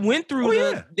 I know they went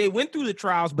through the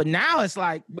trials, but now it's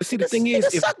like. But see, the thing is,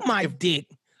 suck my dick.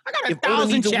 I got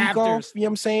 1,000 chapters. Off, you know what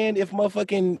I'm saying? If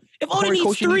Oda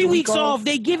needs 3 weeks off,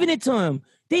 they giving it to him.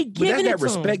 But that's that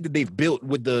respect that they've built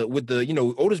with the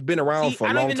Oda's been around for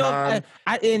a long time.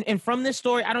 And from this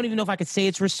story, I don't even know if I could say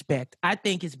it's respect. I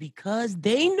think it's because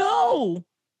they know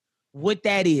what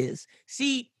that is.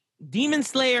 See, Demon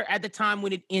Slayer at the time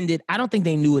when it ended, I don't think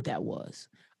they knew what that was.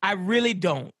 I really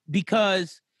don't,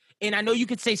 because, and I know you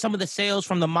could say some of the sales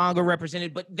from the manga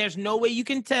represented, but there's no way you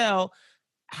can tell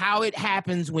how it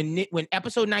happens when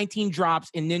episode 19 drops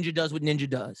and Ninja does what Ninja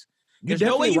does. There's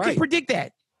no way you can predict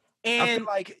that. And I feel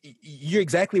like you're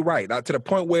exactly right. To the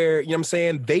point where, you know what I'm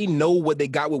saying, they know what they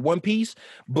got with One Piece,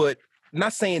 but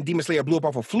not saying Demon Slayer blew up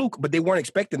off a fluke, but they weren't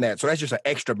expecting that. So that's just an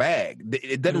extra bag.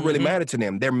 It doesn't really matter to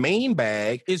them. Their main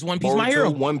bag is One Piece, Boruto, My Hero.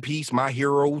 One Piece, My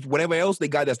Hero, whatever else they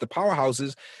got that's the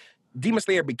powerhouses. Demon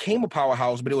Slayer became a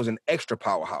powerhouse, but it was an extra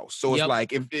powerhouse. So it's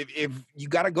like, if you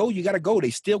gotta go, you gotta go.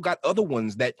 They still got other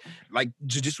ones that, like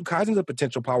Jujutsu Kaisen's a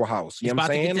potential powerhouse. You know what I'm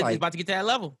saying? It's about to get to that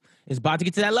level. It's about to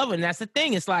get to that level, and that's the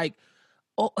thing. It's like,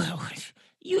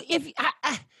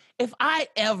 if I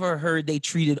ever heard they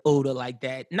treated Oda like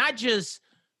that, not just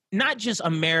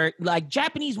American, like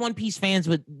Japanese One Piece fans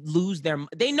would lose their.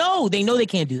 They know they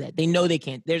can't do that. They know they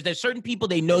can't. There's certain people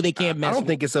they know they can't mess. I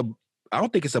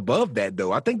don't think it's above that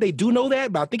though. I think they do know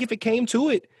that, but I think if it came to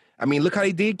it, I mean, look how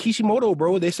they did Kishimoto,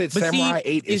 bro. They said Samurai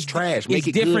 8 is trash. Make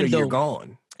it good or you're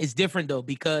gone. It's different though,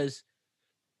 because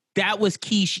that was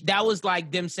Kishi. That was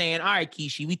like them saying, all right,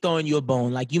 Kishi, we throwing you a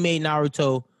bone. Like, you made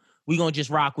Naruto. We gonna just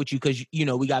rock with you because,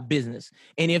 we got business.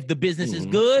 And if the business is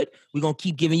good, we gonna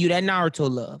keep giving you that Naruto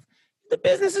love. If the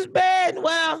business is bad,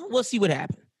 well, we'll see what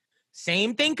happens.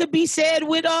 Same thing could be said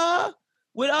with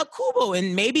Kubo.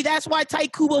 And maybe that's why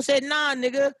Tite Kubo said, nah,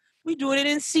 nigga, we doing it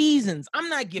in seasons. I'm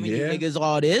not giving you niggas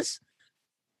all this.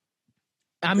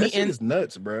 I mean, it's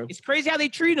nuts, bro. It's crazy how they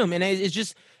treat them. And it's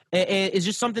just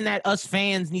something that us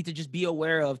fans need to just be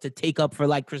aware of, to take up for,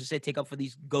 like Chris said, take up for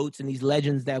these GOATs and these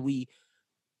legends that we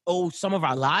owe some of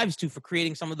our lives to, for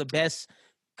creating some of the best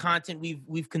content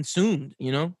we've consumed,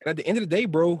 And at the end of the day,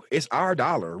 bro, it's our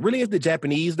dollar. Really, it's the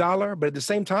Japanese dollar, but at the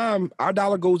same time, our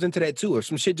dollar goes into that too. If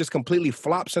some shit just completely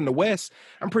flops in the West,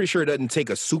 I'm pretty sure it doesn't take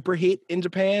a super hit in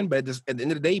Japan, but at the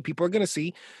end of the day, people are gonna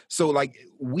see. So like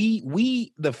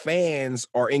we the fans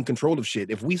are in control of shit.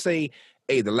 If we say,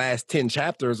 hey, the last 10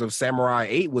 chapters of Samurai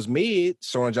 8 was mid,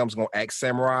 Shonen Jump's gonna act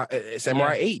Samurai 8.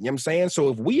 You know what I'm saying? So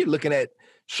if we're looking at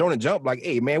Shonen Jump, like,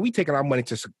 hey, man, we taking our money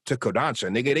to Kodansha,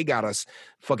 nigga. They got us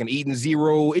fucking eating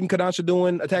Zero. Isn't Kodansha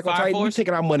doing Attack on Titan? We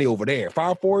taking our money over there.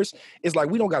 Fire Force, it's like,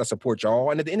 we don't got to support y'all.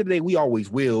 And at the end of the day, we always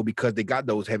will, because they got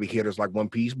those heavy hitters like One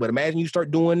Piece. But imagine you start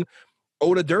doing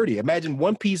Oda dirty. Imagine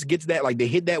One Piece gets that, like, they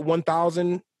hit that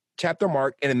 1,000 chapter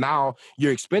mark, and then now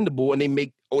you're expendable, and they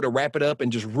make Oda wrap it up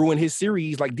and just ruin his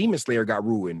series like Demon Slayer got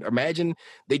ruined. Imagine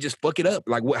they just fuck it up.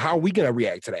 Like, how are we gonna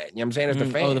react to that? You know what I'm saying? As the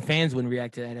fans. Oh, the fans wouldn't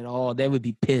react to that at all. They would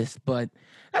be pissed. But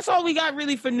that's all we got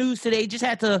really for news today. Just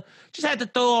had to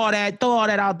throw all that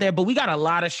out there. But we got a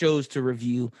lot of shows to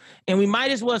review, and we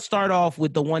might as well start off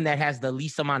with the one that has the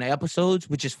least amount of episodes,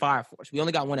 which is Fire Force. We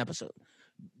only got one episode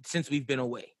since we've been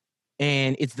away,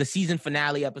 and it's the season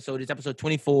finale episode. It's episode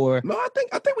 24. No, I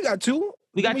think we got two.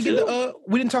 We got we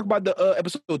didn't talk about the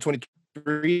episode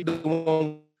 23, the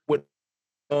one with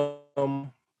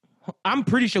I'm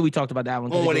pretty sure we talked about that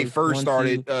one when they first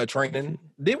started training.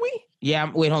 Did we? Yeah.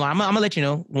 Wait, hold on. I'm gonna let you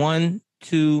know. 1,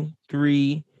 2,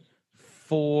 3,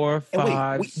 4,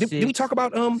 5. Did we talk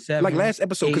about 7, like last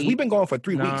episode? Because we've been going for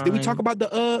 3 weeks. Did we talk about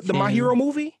the 10, My Hero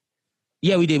movie?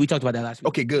 Yeah, we did. We talked about that last week.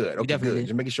 Okay, good. Okay, good. Did.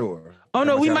 Just making sure. Oh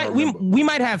no, we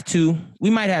might have two.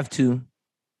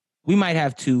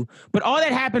 But all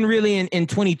that happened really in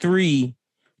 23.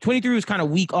 23 was kind of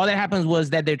weak. All that happens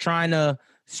was that they're trying to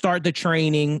start the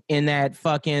training in that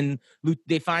fucking.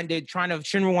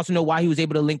 Shinra wants to know why he was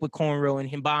able to link with Konro, and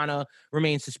Himbana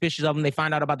remains suspicious of him. They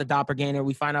find out about the doppelganger.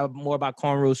 We find out more about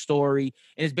Konro's story,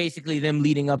 and it's basically them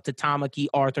leading up to Tamaki,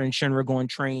 Arthur, and Shinra going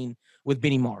train with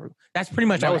Benny Maru. That's pretty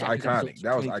much That all was happens in iconic. episode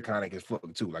That was 23. iconic as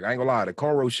fuck too. Like I ain't gonna lie, the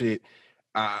cornrow shit.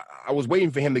 I was waiting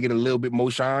for him to get a little bit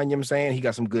more shine. You know what I'm saying? He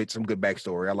got some good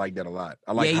backstory. I like that a lot.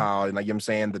 I like how, like, you know what I'm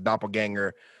saying, the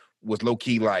doppelganger was low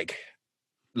key like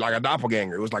a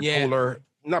doppelganger. It was like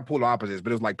not polar opposites,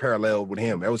 but it was like parallel with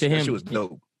him. That shit was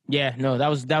dope. Yeah, no, that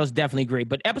was definitely great.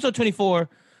 But episode 24,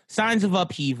 Signs of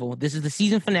Upheaval. This is the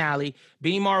season finale.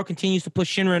 Benny Maru continues to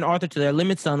push Shinra and Arthur to their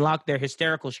limits to unlock their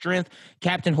hysterical strength.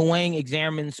 Captain Huang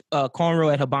examines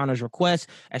cornrow at Hibana's request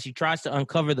as she tries to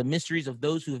uncover the mysteries of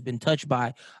those who have been touched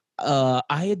by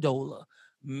Ayadola.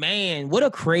 Man, what a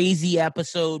crazy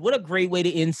episode. What a great way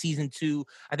to end season 2.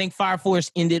 I think Fire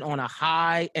Force ended on a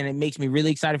high, and it makes me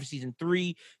really excited for season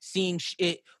 3. Seeing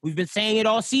it, we've been saying it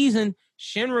all season.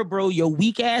 Shinra, bro, your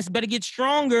weak ass better get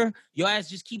stronger. Your ass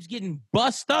just keeps getting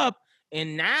bust up,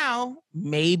 and now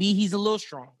maybe he's a little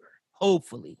stronger.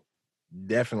 Hopefully.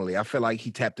 Definitely. I feel like he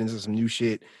tapped into some new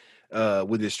shit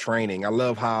with his training. I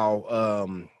love how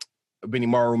Benny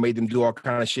Maru made them do all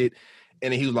kind of shit.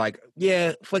 And then he was like,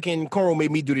 yeah, fucking Cornrow made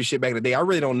me do this shit back in the day. I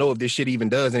really don't know if this shit even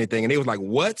does anything. And they was like,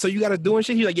 what? So you got to do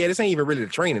shit? He's like, yeah, this ain't even really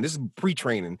the training. This is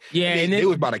pre-training. Yeah. And they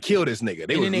was about to kill this nigga.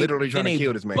 They was literally trying to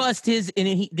kill this man.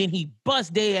 Then he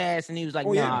bust their ass and he was like,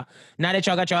 now that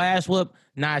y'all got your ass whooped,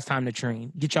 now it's time to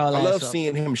train. Get y'all ass up. I love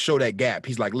seeing him show that gap.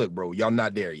 He's like, look, bro, y'all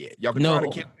not there yet. Y'all can try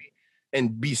to kill me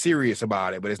and be serious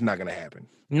about it, but it's not going to happen.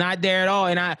 Not there at all.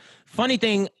 And funny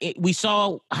thing, we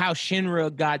saw how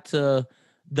Shinra got to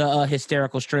the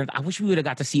hysterical strength. I wish we would have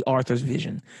got to see Arthur's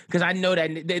vision, because I know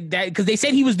that because they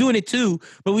said he was doing it too,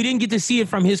 but we didn't get to see it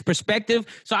from his perspective.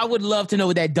 So I would love to know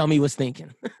what that dummy was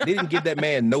thinking. They didn't give that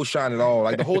man no shine at all.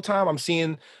 Like the whole time I'm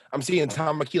seeing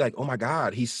Tamaki like, oh my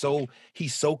God, he's so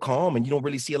calm and you don't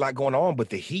really see a lot going on, but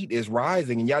the heat is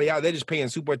rising and yada yada. They're just paying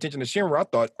super attention to Shinra. I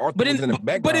thought Arthur was in the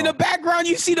background. But in the background,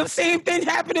 you see the same thing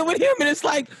happening with him, and it's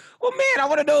like, well, man, I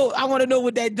want to know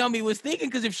what that dummy was thinking,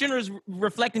 because if Shinra's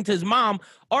reflecting to his mom,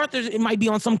 it might be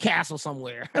on some castle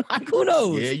somewhere. Like, who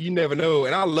knows? Yeah, you never know.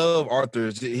 And I love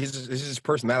Arthur's. His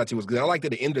personality was good. I liked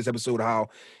at the end of this episode how, you know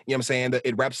what I'm saying, that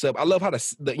it wraps up. I love how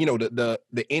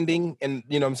the ending, and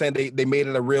you know what I'm saying, they made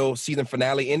it a real season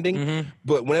finale ending. Mm-hmm.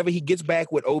 But whenever he gets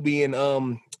back with Obi and you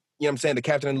know what I'm saying, the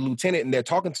captain and the lieutenant, and they're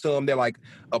talking to him, they're like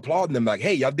applauding them, like,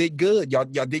 hey, y'all did good. Y'all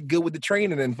did good with the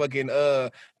training. And fucking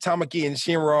Tamaki and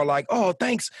Shinra are like, oh,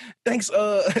 thanks,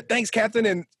 Captain.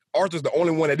 And Arthur's the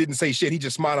only one that didn't say shit. He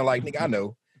just smiling like, nigga, I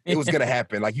know it was gonna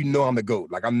happen. Like, you know, I'm the GOAT.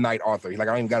 Like, I'm Knight Arthur. He's like,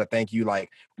 I don't even gotta thank you. Like,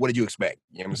 what did you expect?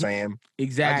 You know what I'm saying?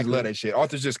 Exactly. I just love that shit.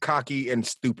 Arthur's just cocky and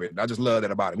stupid. I just love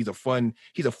that about him. He's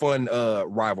a fun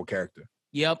rival character.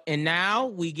 Yep. And now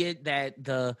we get that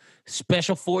the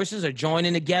special forces are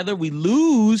joining together. We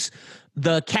lose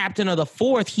the captain of the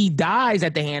 4th. He dies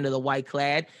at the hand of the White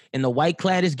Clad, and the White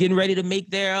Clad is getting ready to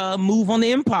make their move on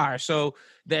the Empire. So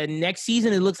the next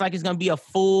season, it looks like it's going to be a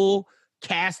full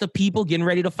cast of people getting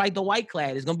ready to fight the White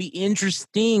Clad. It's going to be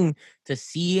interesting to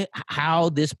see how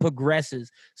this progresses.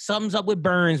 Something's up with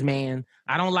Burns, man.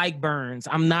 I don't like Burns.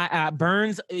 I'm not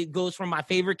Burns. It goes from my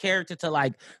favorite character to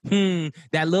like,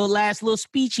 that last little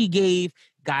speech he gave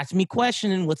got me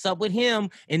questioning what's up with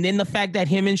him. And then the fact that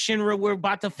him and Shinra were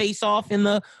about to face off in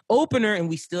the opener, and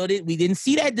we didn't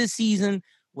see that this season.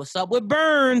 What's up with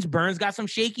Burns? Burns got some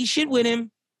shaky shit with him.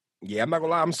 Yeah, I'm not gonna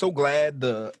lie. I'm so glad.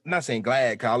 Not saying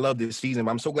glad, because I love this season,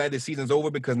 but I'm so glad this season's over,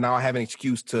 because now I have an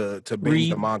excuse to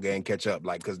read the manga and catch up.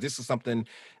 Like, because this is something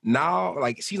now.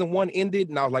 Like, season 1 ended,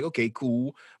 and I was like, okay,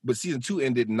 cool. But season 2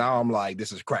 ended, and now I'm like,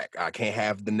 this is crack. I can't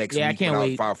have the next week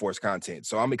without Fire Force content.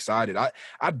 So I'm excited. I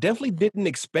definitely didn't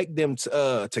expect them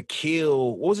to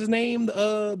kill. What was his name?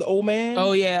 The old man.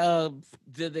 Oh yeah,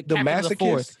 the masochist. Of the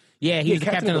 4th. Yeah, he was the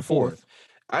captain of the 4th.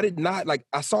 I did not, like,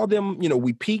 I saw them, you know,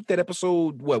 we peaked at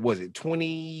episode, what was it,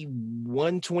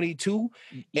 21, 22?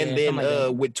 Yeah, and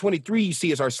then with 23, you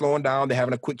see it start slowing down. They're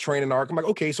having a quick training arc. I'm like,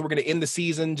 okay, so we're going to end the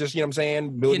season, just, you know what I'm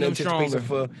saying, building anticipation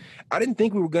for, I didn't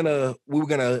think we were going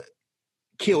to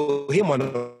kill him on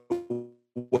the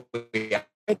way.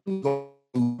 You know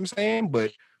what I'm saying?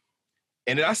 But,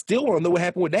 and then I still want to know what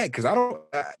happened with that, because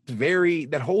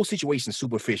that whole situation is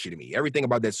super fishy to me. Everything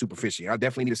about that super fishy. I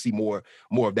definitely need to see more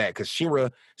of that, because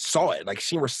Shinra saw it. Like,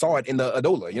 Shinra saw it in the Adola. You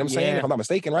know what I'm saying? If I'm not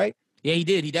mistaken, right? Yeah, he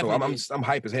did. He definitely. So I'm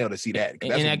hype as hell to see that.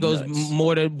 And that goes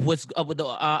more to what's up with the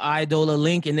Idola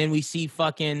link. And then we see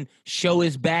fucking Sho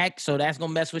is back, so that's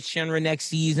gonna mess with Shinra next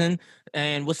season.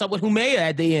 And what's up with Humea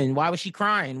at the end? Why was she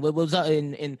crying? What was up?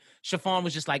 And Chiffon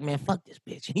was just like, man, fuck this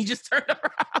bitch. And he just turned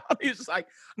around. He was just like,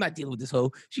 I'm not dealing with this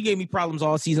hoe. She gave me problems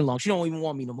all season long. She don't even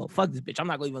want me no more. Fuck this bitch. I'm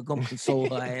not gonna even go console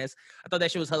her ass. I thought that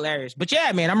shit was hilarious. But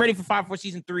yeah, man, I'm ready for Fire Force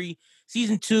season 3.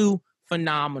 Season 2,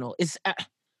 phenomenal. It's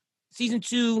season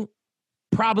 2.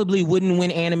 probably wouldn't win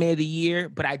Anime of the Year,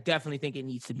 but I definitely think it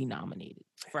needs to be nominated.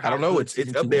 I don't know. It's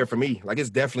up there for me. Like, it's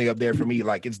definitely up there for me.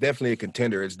 Like, it's definitely a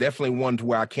contender. It's definitely one to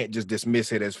where I can't just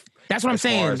dismiss it as. That's what I'm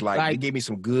saying. As, like, it gave me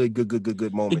some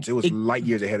good moments. It was light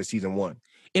years ahead of season 1.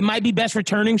 It might be best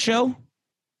returning show.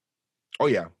 Oh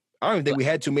yeah. I don't even think we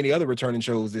had too many other returning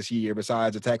shows this year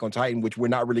besides Attack on Titan, which we're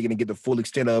not really going to get the full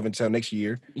extent of until next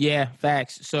year. Yeah,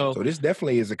 facts. So this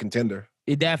definitely is a contender.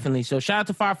 It definitely. So shout out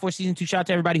to Fire Force Season 2. Shout out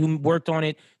to everybody who worked on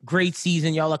it. Great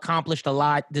season. Y'all accomplished a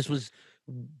lot.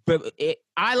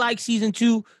 I like Season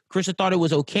 2. Krista thought it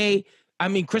was okay. I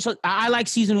mean, I like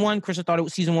Season 1. Krista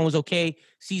thought Season 1 was okay.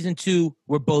 Season 2,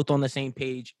 we're both on the same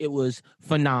page. It was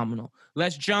phenomenal.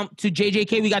 Let's jump to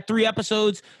JJK. We got 3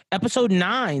 episodes. Episode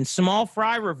 9, Small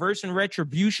Fry, Reverse and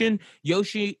Retribution.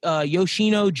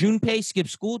 Yoshino Junpei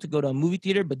skips school to go to a movie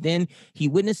theater, but then he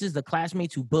witnesses the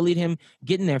classmates who bullied him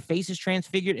getting their faces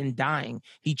transfigured and dying.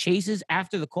 He chases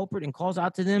after the culprit and calls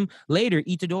out to them. Later,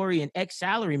 Itadori, an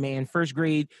ex-salaryman, first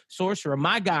grade sorcerer,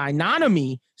 my guy,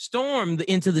 Nanami, stormed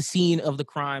into the scene of the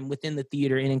crime within the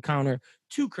theater and encounter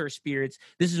 2 cursed spirits.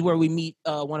 This is where we meet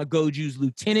one of Goju's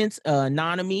lieutenants,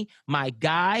 Nanami, my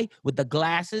guy with the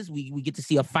glasses. We get to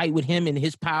see a fight with him and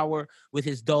his power with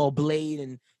his dull blade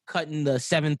and cutting the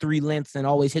 7-3 lengths and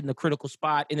always hitting the critical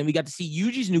spot. And then we got to see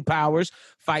Yuji's new powers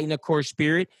fighting a cursed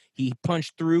spirit. He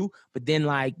punched through, but then the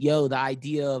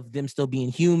idea of them still being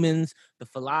humans, the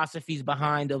philosophies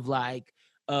behind of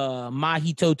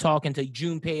Mahito talking to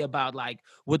Junpei about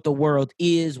what the world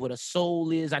is, what a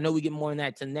soul is. I know we get more on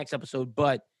that to the next episode,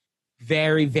 but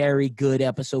very, very good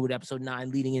episode with episode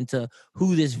 9 leading into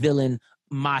who this villain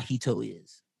Mahito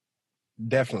is.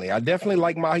 Definitely. I definitely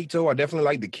like Mahito. I definitely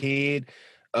like the kid.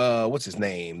 What's his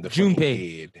name? The Junpei.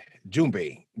 Kid.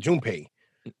 Junpei.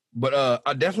 But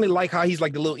I definitely like how he's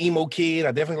like the little emo kid.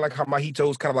 I definitely like how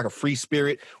Mahito's kind of like a free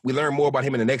spirit. We learn more about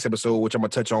him in the next episode, which I'm gonna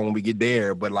touch on when we get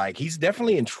there. But he's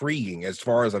definitely intriguing as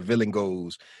far as a villain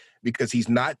goes, because he's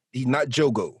not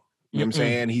Jogo. You know what I'm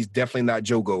saying? He's definitely not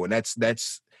Jogo, and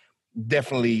that's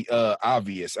definitely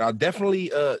obvious. I'll definitely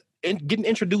getting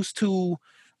introduced to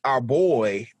our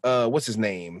boy. What's his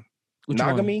name? Which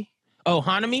Nagami? One? Oh,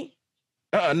 Hanami?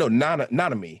 No,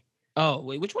 Nanami. Oh,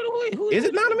 wait, which one? Who is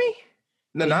it? Nanami?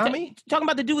 Nanami? Talking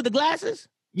about the dude with the glasses?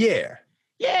 Yeah.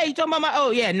 Yeah, you talking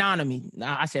about Nanami.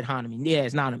 I said Hanami. Yeah,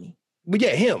 it's Nanami. But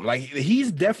yeah, him.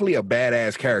 He's definitely a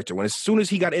badass character. As soon as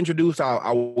he got introduced,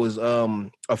 I was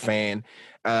a fan,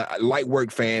 light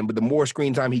work fan. But the more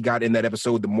screen time he got in that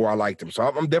episode, the more I liked him. So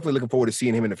I'm definitely looking forward to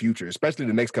seeing him in the future, especially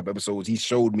the next couple episodes. He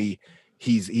showed me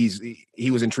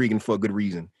he was intriguing for a good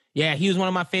reason. Yeah, he was one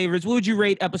of my favorites. What would you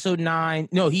rate episode 9?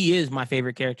 No, he is my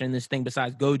favorite character in this thing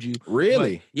besides Goju.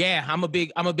 Really? But yeah, I'm a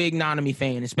big Nanami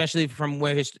fan, especially from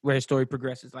where his story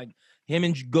progresses. Him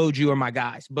and Goju are my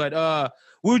guys. But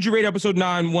what would you rate episode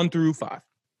 9, 1 through 5?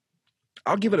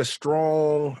 I'll give it a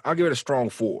strong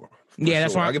 4. Yeah,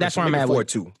 that's where I'm at.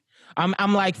 4-2.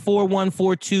 I'm like 4-1,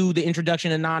 4-2, the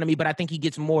introduction of Nanami, but I think he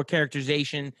gets more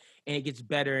characterization and it gets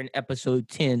better in episode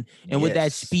 10. And with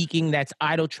that speaking, that's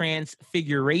idol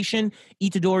transfiguration.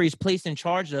 Itadori is placed in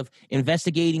charge of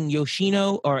investigating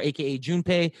Yoshino, or aka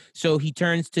Junpei. So he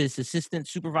turns to his assistant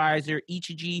supervisor,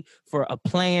 Ichiji, for a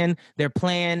plan. Their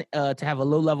plan to have a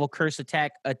low-level curse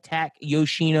attack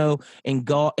Yoshino and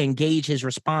engage his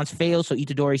response fails. So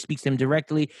Itadori speaks to him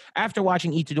directly. After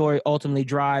watching Itadori ultimately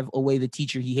drive away the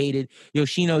teacher he hated,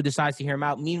 Yoshino decides to hear him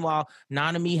out. Meanwhile,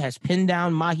 Nanami has pinned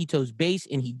down Mahito's base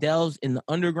and he delves in the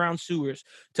underground sewers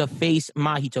to face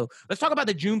Mahito. Let's talk about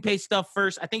the Junpei stuff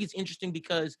first. I think it's interesting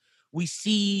because we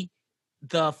see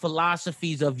the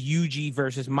philosophies of Yuji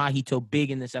versus Mahito big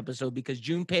in this episode, because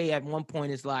Junpei at one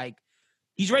point is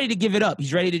he's ready to give it up.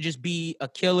 He's ready to just be a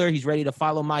killer. He's ready to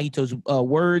follow Mahito's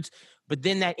words. But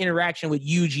then that interaction with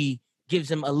Yuji gives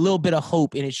him a little bit of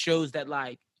hope, and it shows that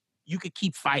you could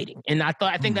keep fighting. And I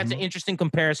think that's an interesting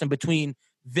comparison between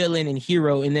villain and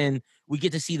hero, and then we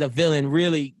get to see the villain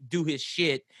really do his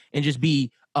shit and just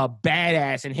be a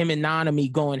badass, and him and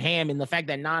Nanami going ham. And the fact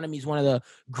that Nanami is one of the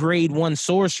grade 1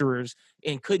 sorcerers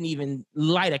and couldn't even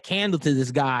light a candle to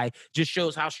this guy just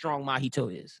shows how strong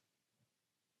Mahito is.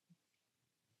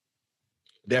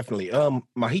 Definitely.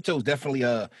 Mahito's definitely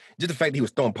just the fact that he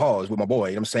was throwing paws with my boy,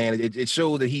 you know what I'm saying? It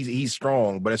shows that he's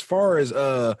strong. But as far as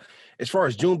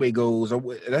Junpei goes,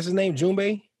 that's his name,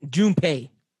 Junpei? Junpei.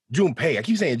 I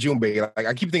keep saying Junpei.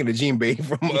 I keep thinking of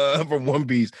Jinbei from One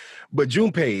Piece. But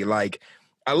Junpei,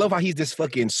 I love how he's this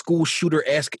fucking school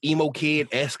shooter-esque, emo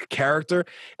kid-esque character,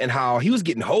 and how he was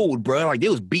getting hold, bro. They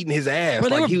was beating his ass. Bro,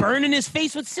 they were burning his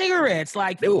face with cigarettes.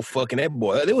 They were fucking that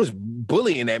boy. They was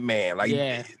bullying that man.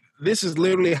 this is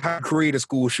literally how to create a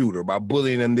school shooter, by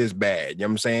bullying them this bad. You know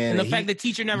what I'm saying? And the fact the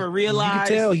teacher never you realized.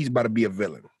 can tell he's about to be a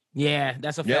villain. Yeah,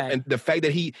 that's a fact. And the fact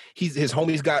that he's his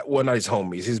homies got, well, not his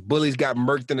homies, his bullies got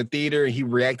murked in the theater, and he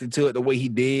reacted to it the way he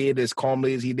did, as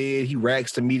calmly as he did. He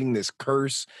reacts to meeting this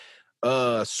curse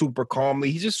super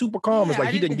calmly. He's just super calm. It's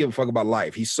like he didn't give a fuck about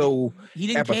life. He didn't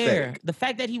apathetic. Care. The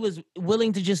fact that he was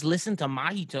willing to just listen to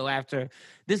Mahito after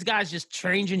this guy's just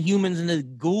changing humans into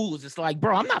ghouls. It's like,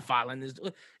 bro, I'm not following this.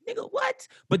 Nigga, what?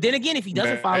 But then again, if he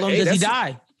doesn't follow him, does he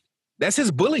die? That's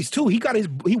his bullies too. He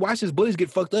watched his bullies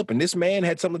get fucked up, and this man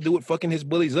had something to do with fucking his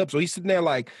bullies up. So he's sitting there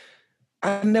like,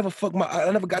 I never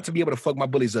got to be able to fuck my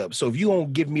bullies up. So if you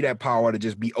don't give me that power to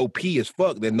just be OP as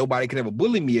fuck, then nobody can ever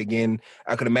bully me again.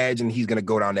 I could imagine he's gonna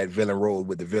go down that villain road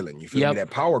with the villain. You feel me?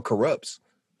 That power corrupts.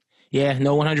 Yeah,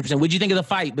 no, 100%. What'd you think of the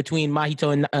fight between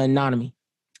Mahito and Nanami?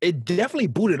 It definitely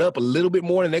booted up a little bit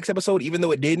more in the next episode, even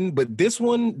though it didn't. But this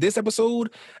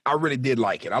episode, I really did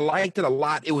like it. I liked it a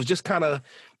lot. It was just kind of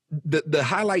the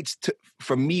highlights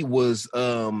for me was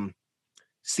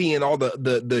seeing all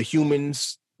the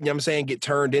humans, you know what I'm saying, get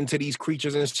turned into these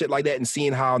creatures and shit like that, and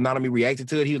seeing how Nanami reacted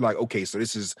to it. He was like, okay, so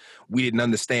we didn't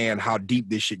understand how deep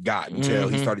this shit got until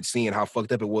he started seeing how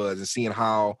fucked up it was, and seeing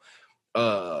how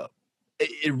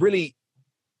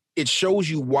it shows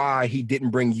you why he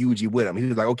didn't bring Yuji with him. He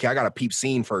was like, okay, I got to peep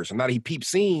scene first. And now that he peeped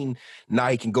scene, now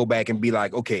he can go back and be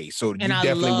like, okay, so you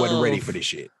definitely wasn't ready for this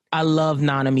shit. I love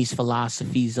Nanami's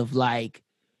philosophies of like,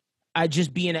 I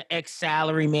just being an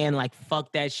ex-salary man, like,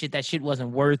 fuck that shit. That shit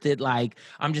wasn't worth it. Like,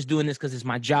 I'm just doing this because it's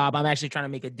my job. I'm actually trying to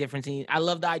make a difference. And I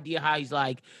love the idea how he's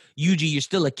like, Yuji, you're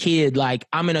still a kid. Like,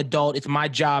 I'm an adult. It's my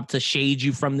job to shade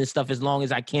you from this stuff as long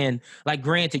as I can. Like,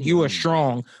 granted, you are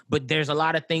strong, but there's a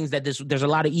lot of things there's a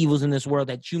lot of evils in this world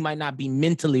that you might not be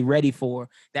mentally ready for,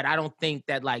 that I don't think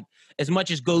that, like, as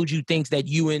much as Goju thinks that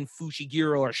you and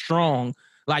Fushiguro are strong,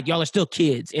 like, y'all are still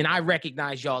kids. And I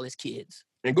recognize y'all as kids.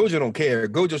 And Gojo don't care.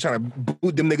 Gojo's trying to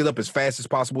boot them niggas up as fast as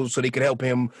possible so they could help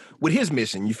him with his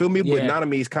mission. You feel me? Yeah. But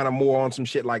Nanami is kind of more on some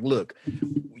shit like, look,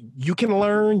 you can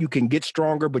learn, you can get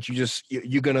stronger, but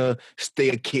you're gonna stay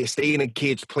in a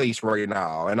kid's place right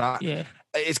now. And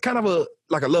it's kind of a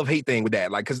love-hate thing with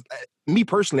that. Like, because me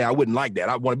personally, I wouldn't like that.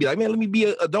 I want to be like, man, let me be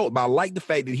an adult. But I like the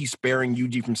fact that he's sparing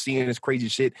Yuji from seeing this crazy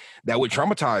shit that would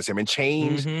traumatize him and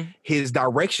change his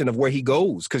direction of where he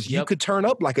goes. Because you could turn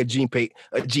up like a Junpei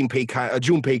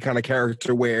kind of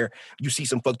character where you see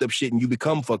some fucked up shit and you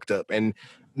become fucked up. And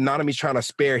Nanami's trying to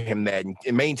spare him that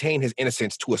and maintain his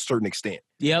innocence to a certain extent.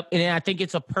 Yep, and I think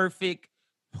it's a perfect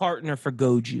partner for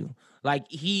Goju. Like,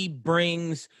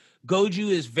 Goju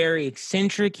is very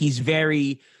eccentric. He's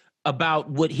very about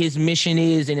what his mission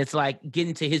is, and it's like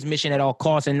getting to his mission at all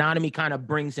costs. And Nanami kind of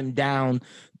brings him down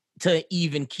to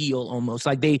even keel almost.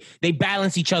 Like they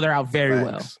balance each other out very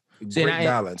well. Great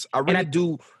balance. I really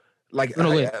do like.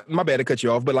 My bad to cut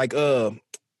you off, but like, I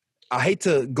hate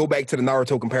to go back to the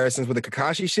Naruto comparisons with the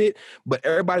Kakashi shit, but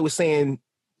everybody was saying,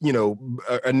 you know,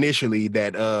 initially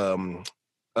that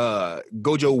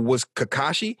Gojo was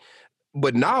Kakashi.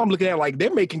 But now I'm looking at it like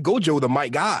they're making Gojo the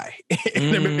Might Guy.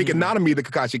 And they're making Nanami the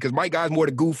Kakashi, because Might Guy's more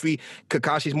the goofy,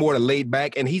 Kakashi's more the laid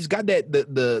back, and he's got that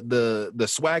the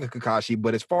swag of Kakashi.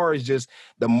 But as far as just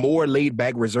the more laid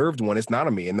back, reserved one, it's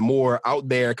Nanami, and the more out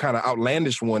there kind of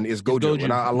outlandish one is Gojo.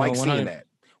 And I like seeing that.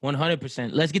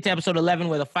 100%. Let's get to episode 11,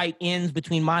 where the fight ends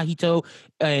between Mahito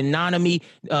and Nanami.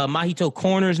 Mahito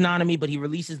corners Nanami, but he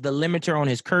releases the limiter on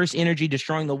his curse energy,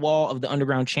 destroying the wall of the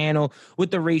underground channel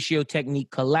with the ratio technique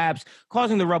collapse,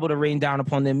 causing the rubble to rain down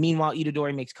upon them. Meanwhile,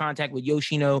 Itadori makes contact with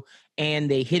Yoshino,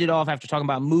 and they hit it off after talking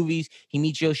about movies. He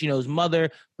meets Yoshino's mother,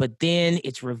 but then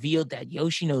it's revealed that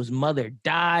Yoshino's mother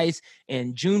dies,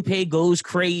 and Junpei goes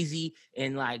crazy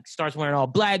and like starts wearing all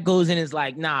black, goes in and is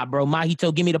like, nah, bro,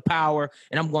 Mahito, give me the power,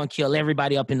 and I'm going to kill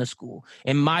everybody up in the school.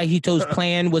 And Mahito's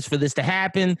plan was for this to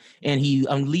happen, and he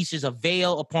unleashes a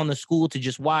veil upon the school to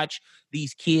just watch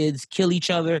these kids kill each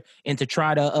other and to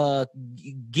try to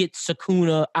get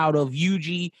Sukuna out of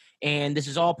Yuji. And this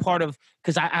is all part of,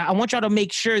 because I want y'all to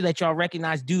make sure that y'all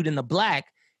recognize dude in the black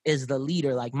is the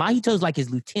leader. Like, Mahito's like his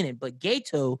lieutenant, but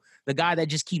Geto, the guy that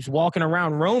just keeps walking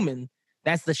around roaming,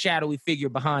 that's the shadowy figure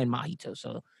behind Mahito.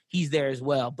 So he's there as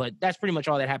well. But that's pretty much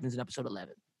all that happens in episode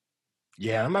 11.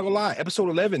 Yeah, I'm not gonna lie. Episode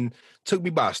 11 took me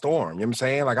by storm. You know what I'm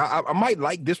saying? Like, I might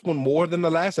like this one more than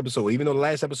the last episode, even though the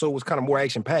last episode was kind of more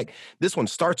action-packed. This one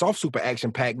starts off super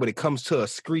action-packed, but it comes to a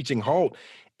screeching halt.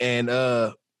 And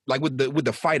like with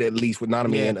the fight, at least with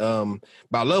Nanami, and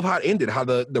but I love how it ended, how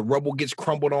the rubble gets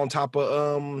crumbled on top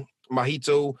of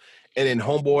Mahito, and then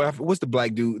homeboy, what's the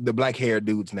black dude, the black haired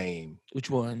dude's name?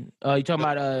 Which one? You talking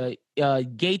about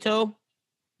Geto?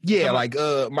 Yeah, like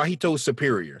Mahito's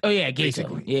superior. Oh yeah, Geto.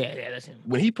 Basically. Yeah, that's him.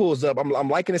 When he pulls up, I'm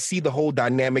liking to see the whole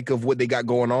dynamic of what they got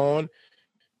going on,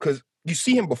 because you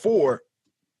see him before,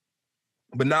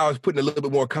 but now it's putting a little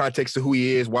bit more context to who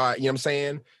he is, why, you know what I'm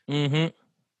saying? Mm-hmm.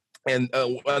 And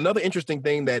another interesting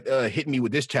thing that hit me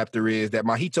with this chapter is that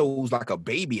Mahito's like a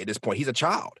baby at this point. He's a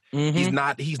child.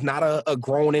 Mm-hmm. He's not a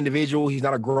grown individual. He's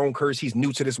not a grown curse. He's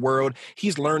new to this world.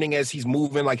 He's learning as he's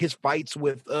moving. Like his fights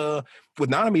with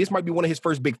Nanami, this might be one of his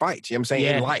first big fights, you know what I'm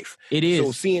saying, in life. It is.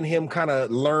 So seeing him kind of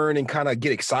learn and kind of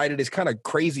get excited, it's kind of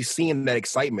crazy seeing that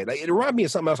excitement. Like, it reminds me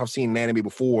of something else I've seen in anime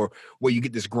before where you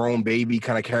get this grown baby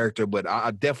kind of character, but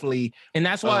I definitely... And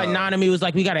that's why Nanami was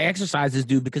like, we got to exercise this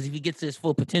dude, because if he gets to his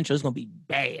full potential, it's going to be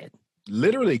bad.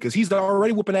 Literally, because he's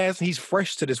already whooping ass and he's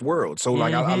fresh to this world. So,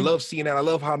 like, I love seeing that. I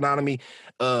love how Nanami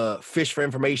fished for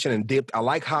information and dipped. I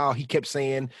like how he kept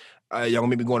saying... y'all gonna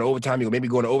make me going to overtime. You're gonna make me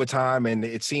going to overtime. And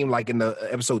it seemed like in the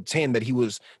episode 10 that he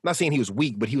was not saying he was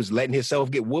weak, but he was letting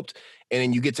himself get whooped. And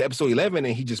then you get to episode 11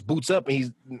 and he just boots up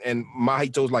and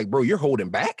Mahito's like, bro, you're holding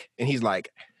back. And he's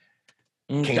like,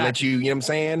 can't let you know what I'm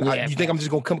saying? Yeah, you think I'm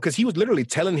just gonna come? Because he was literally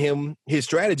telling him his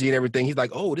strategy and everything. He's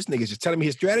like, oh, this nigga's just telling me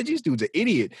his strategy. This dude's an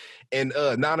idiot. And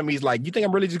Nanami's like, you think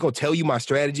I'm really just gonna tell you my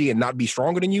strategy and not be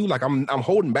stronger than you? Like I'm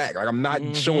holding back. Like I'm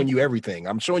not showing you everything.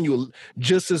 I'm showing you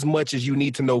just as much as you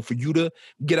need to know for you to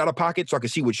get out of pocket, so I can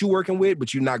see what you're working with,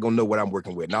 but you're not gonna know what I'm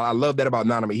working with. Now I love that about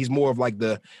Nanami. He's more of like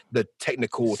the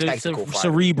technical, tactical fighter.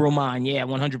 Cerebral mind, yeah,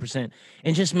 100%.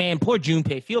 And just, man, poor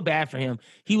Junpei, feel bad for him.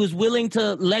 He was willing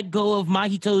to let go of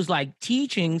Mahito's like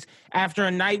teachings after a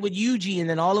night with Yuji, and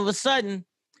then all of a sudden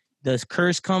the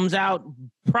curse comes out,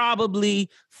 probably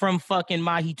from fucking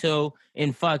Mahito,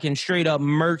 and fucking straight up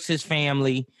murks his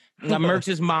family, murks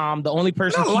his mom. The only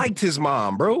person liked his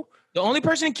mom, bro. The only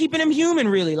person keeping him human,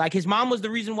 really. Like, his mom was the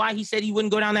reason why he said he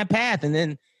wouldn't go down that path, and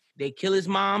then they kill his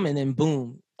mom, and then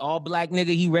boom, all black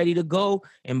nigga, he ready to go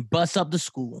and bust up the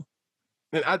school.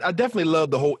 And I definitely love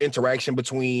the whole interaction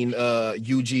between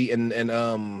Yuji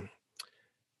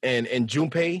and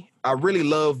Junpei. I really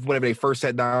love whenever they first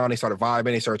sat down, they started vibing,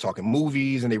 they started talking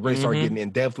movies, and they really started getting in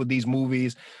depth with these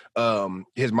movies.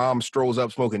 His mom strolls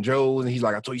up smoking Joes, and he's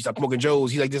like, I told you stop smoking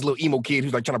Joes. He's like this little emo kid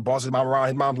who's like trying to boss his mom around.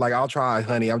 His mom's like, I'll try,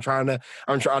 honey. I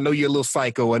know you're a little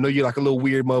psycho. I know you're like a little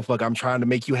weird motherfucker. I'm trying to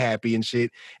make you happy and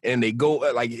shit. And they go,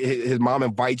 like, his mom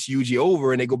invites Yuji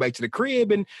over, and they go back to the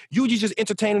crib, and Yuji's just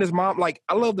entertaining his mom. Like,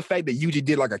 I love the fact that Yuji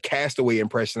did like a Castaway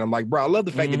impression. I'm like, bro, I love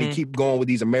the fact that they keep going with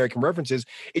these American references.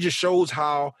 It just shows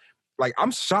how, like,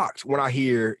 I'm shocked when I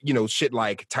hear, you know, shit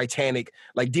like Titanic,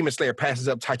 like Demon Slayer passes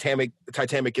up Titanic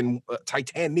in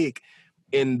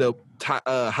the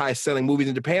highest selling movies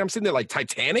in Japan. I'm sitting there like,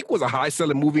 Titanic was a high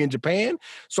selling movie in Japan.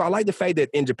 So I like the fact that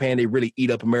in Japan, they really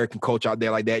eat up American culture out there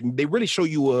like that. And they really show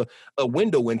you a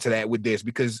window into that with this,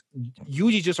 because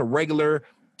Yuji's just a regular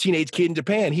teenage kid in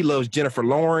Japan. He loves Jennifer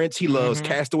Lawrence. He loves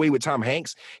Castaway with Tom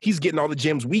Hanks. He's getting all the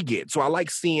gems we get. So I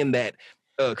like seeing that.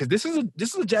 Because this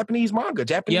is a Japanese manga,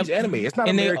 Japanese anime. It's not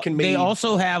American made. They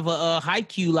also have a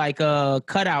Haikyuu like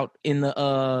cutout in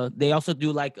the. They also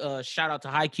do like a shout out to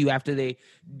Haikyuu after they've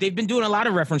been doing a lot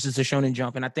of references to Shonen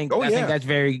Jump, and I think that's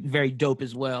very, very dope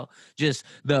as well. Just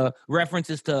the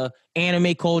references to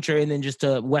anime culture and then just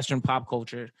to Western pop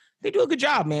culture. They do a good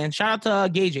job, man. Shout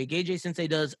out to Geiji. Geiji Sensei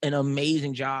does an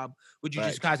amazing job with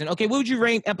Jujutsu Kaisen. Okay, what would you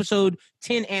rank episode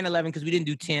 10 and 11? Because we didn't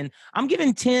do 10. I'm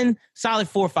giving 10 solid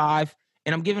 4.5.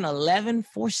 And I'm giving 11,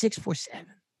 4.6, 4.7.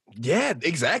 Yeah,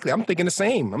 exactly. I'm thinking the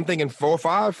same. I'm thinking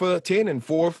 4.5 for 10 and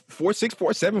 4.6,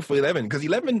 4.7 for 11. Because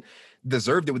 11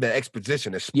 deserved it with that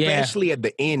exposition, especially at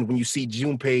the end when you see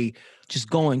Junpei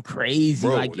just going crazy.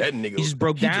 Bro, like, that nigga, he just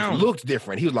broke down. He just looked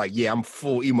different. He was like, yeah, I'm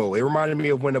full emo. It reminded me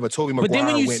of whenever Tobey Maguire then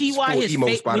when you went see why full his emo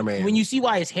Spider-Man. When you see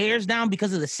why his hair's down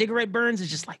because of the cigarette burns,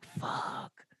 it's just like,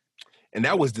 fuck. And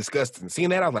that was disgusting. Seeing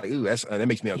that, I was like, ooh, that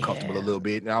makes me uncomfortable a little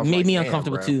bit. And I was made like, me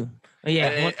uncomfortable too. Yeah,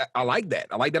 and I like that.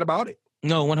 I like that about it.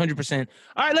 No, 100%.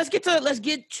 All right, let's get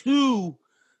to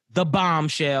the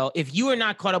bombshell. If you are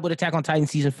not caught up with Attack on Titan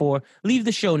season 4, leave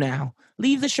the show now.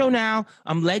 Leave the show now.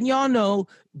 I'm letting y'all know,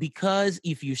 because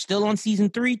if you're still on season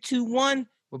 3, 2, 1,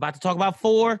 we're about to talk about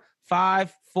 4,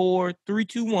 5, 4, 3,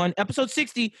 2, 1. Episode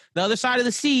 60, The Other Side of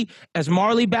the Sea, as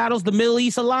Marley battles the Middle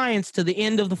East Alliance to the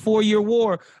end of the 4-year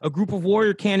war. A group of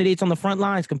warrior candidates on the front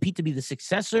lines compete to be the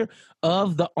successor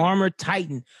of the Armored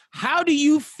Titan. How do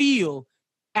you feel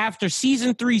after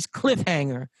season 3's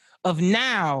cliffhanger of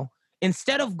now,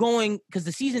 instead of going, because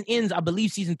the season ends, I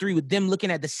believe, season 3 with them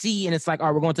looking at the sea, and it's like, all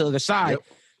right, we're going to the other side. Yep.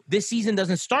 This season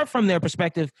doesn't start from their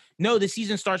perspective. No, this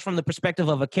season starts from the perspective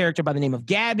of a character by the name of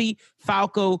Gabby,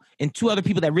 Falco, and 2 other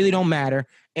people that really don't matter.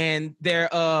 And they're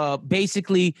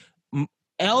basically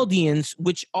Eldians,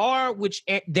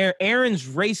 they're Aaron's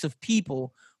race of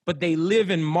people, but they live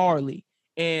in Marley.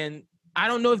 And I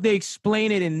don't know if they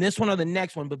explain it in this one or the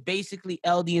next one, but basically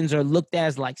Eldians are looked at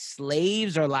as like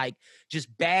slaves or like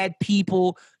just bad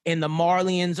people. And the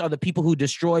Marleyans are the people who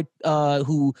destroyed,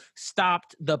 who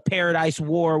stopped the Paradise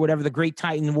War, whatever, the Great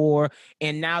Titan War.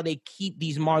 And now they keep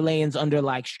these Marleyans under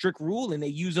like strict rule, and they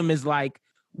use them as like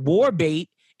war bait.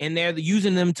 And they're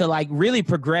using them to like really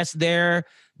progress their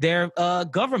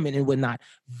government and whatnot.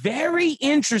 Very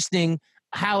interesting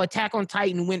how Attack on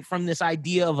Titan went from this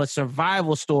idea of a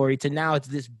survival story to now it's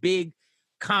this big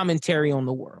commentary on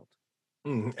the world.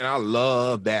 And I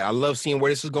love that. I love seeing where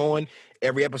this is going.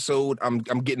 Every episode, I'm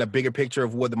getting a bigger picture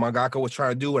of what the mangaka was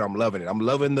trying to do, and I'm loving it. I'm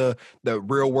loving the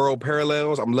real world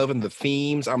parallels. I'm loving the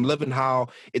themes. I'm loving how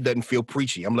it doesn't feel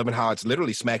preachy. I'm loving how it's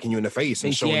literally smacking you in the face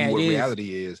and showing you what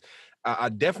reality is. I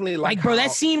definitely like bro,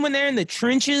 that scene when they're in the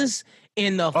trenches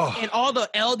and all the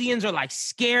Eldians are like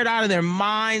scared out of their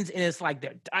minds, and it's like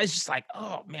it's just like,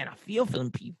 oh man, I feel for them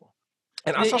people.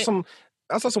 And I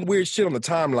saw some weird shit on the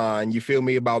timeline, you feel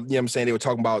me, about, you know what I'm saying, they were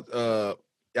talking about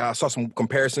I saw some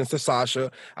comparisons to Sasha.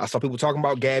 I saw people talking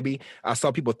about Gabby. I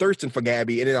saw people thirsting for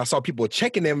Gabby. And then I saw people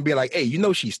checking them and be like, hey, you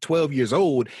know, she's 12 years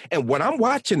old. And when I'm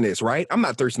watching this, right, I'm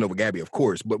not thirsting over Gabby, of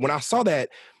course. But when I saw that,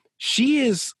 she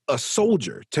is a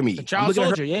soldier to me. A child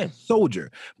soldier, yeah.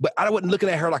 Soldier. But I wasn't looking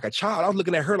at her like a child. I was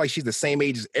looking at her like she's the same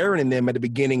age as Eren and them at the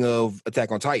beginning of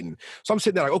Attack on Titan. So I'm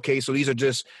sitting there like, okay, so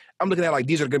I'm looking at like,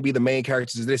 these are going to be the main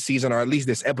characters of this season, or at least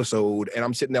this episode. And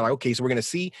I'm sitting there like, okay, so we're going to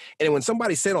see. And then when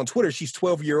somebody said on Twitter, she's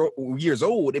 12 years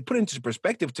old, it put into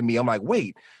perspective to me. I'm like,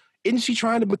 wait, isn't she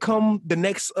trying to become the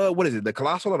next, what is it, the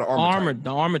Colossal or the Armor Titan? The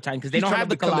Armor Titan, because they don't have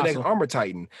the Colossal. The next Armor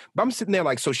Titan. But I'm sitting there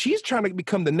like, so she's trying to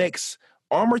become the next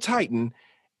Armor Titan,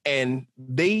 and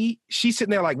she's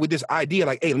sitting there like with this idea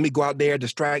like, hey, let me go out there,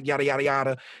 distract, yada, yada,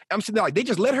 yada. I'm sitting there like, they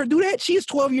just let her do that? She is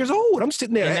 12 years old. I'm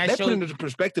sitting there. That put into the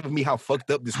perspective of me how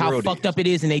fucked up this world is. How fucked up it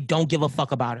is, and they don't give a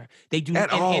fuck about her. They do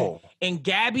at all. And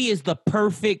Gabby is the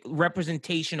perfect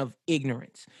representation of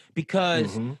ignorance,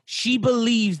 because she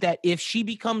believes that if she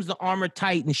becomes the Armor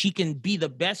Titan, she can be the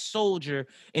best soldier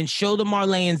and show the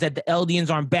Marleyans that the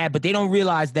Eldians aren't bad, but they don't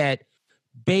realize that,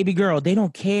 baby girl, they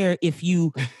don't care if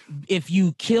you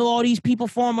kill all these people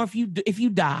for them or if you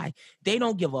die. They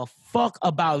don't give a fuck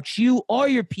about you or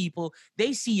your people.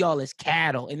 They see y'all as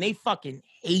cattle, and they fucking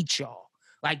hate y'all.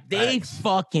 Like, they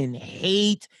fucking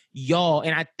hate y'all.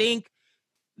 And I think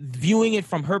viewing it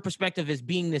from her perspective as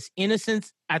being this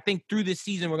innocence, I think through this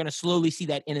season we're going to slowly see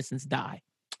that innocence die.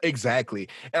 Exactly.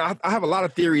 And I have a lot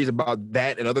of theories about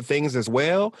that and other things as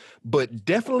well, but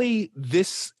definitely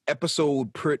this whole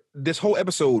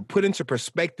episode put into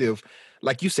perspective,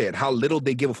 like you said, how little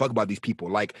they give a fuck about these people.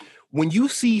 Like, when you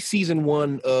see season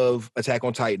 1 of Attack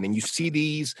on Titan and you see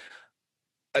these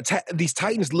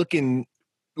Titans looking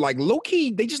like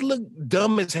low-key, they just look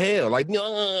dumb as hell, like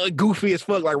goofy as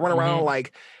fuck, like run around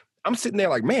like, I'm sitting there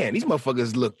like, man, these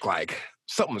motherfuckers look like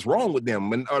something's wrong with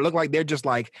them, or look like they're just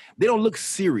like, they don't look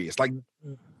serious. Like,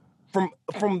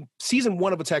 from season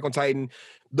 1 of Attack on Titan,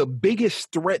 the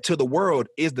biggest threat to the world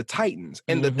is the Titans.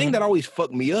 And the thing that always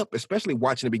fucked me up, especially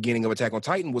watching the beginning of Attack on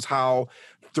Titan, was how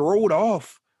thrown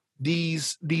off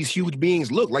these huge beings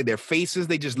look. Like, their faces,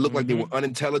 they just look like they were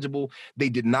unintelligible. They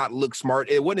did not look smart.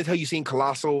 It wasn't until you seen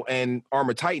Colossal and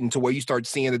Armor Titan to where you start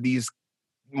seeing that these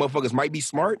motherfuckers might be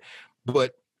smart,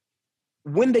 but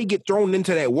when they get thrown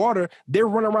into that water, they're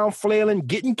running around flailing,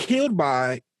 getting killed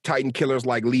by Titan killers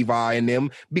like Levi and them,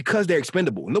 because they're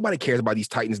expendable. Nobody cares about these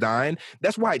Titans dying.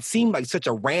 That's why it seemed like such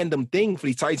a random thing for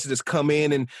these Titans to just come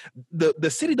in, and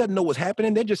the city doesn't know what's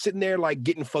happening. They're just sitting there like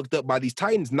getting fucked up by these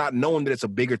Titans, not knowing that it's a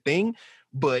bigger thing.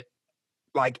 But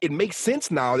like, it makes sense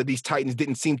now that these Titans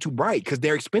didn't seem too bright, because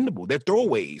they're expendable. They're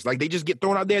throwaways. Like, they just get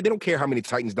thrown out there. They don't care how many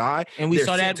Titans die. And we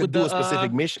saw that with a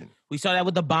specific mission. We saw that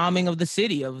with the bombing of the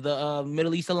city of the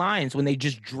Middle East Alliance, when they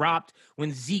just dropped,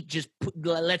 when Zeke just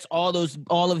lets all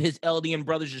of his Eldian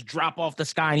brothers just drop off the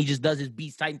sky, and he just does his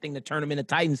Beast Titan thing to turn them into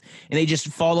Titans, and they just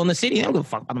fall on the city. They don't give a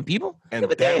fuck about them people. And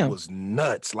that was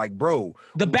nuts. Like, bro,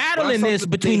 the battle in this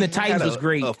between the Titans was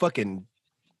great.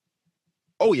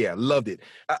 Oh yeah, loved it.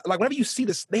 Like, whenever you see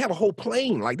this, they have a whole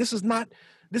plane. Like, this is not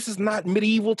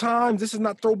medieval times. This is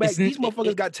not throwback. These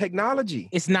motherfuckers got technology.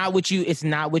 It's not what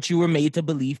you were made to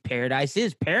believe Paradise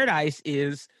is. Paradise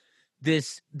is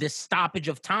this stoppage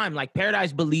of time. Like,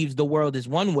 Paradise believes the world is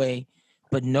one way,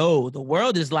 but no, the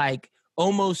world is like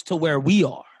almost to where we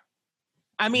are.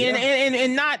 I mean,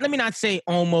 and not, let me not say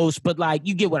almost, but like,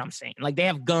 you get what I'm saying. Like, they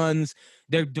have guns,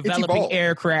 they're developing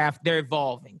aircraft, they're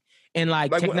evolving. and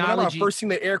like Like whenever I technology. first seen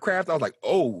the aircraft, I was like,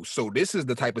 "Oh, so this is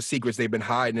the type of secrets they've been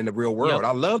hiding in the real world." Yep.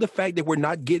 I love the fact that we're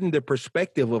not getting the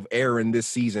perspective of Aaron this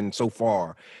season so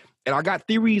far, and I got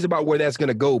theories about where that's going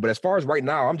to go. But as far as right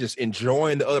now, I'm just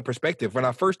enjoying the other perspective. When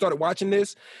I first started watching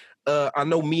this, I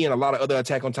know me and a lot of other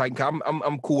Attack on Titan.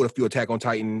 I'm cool with a few Attack on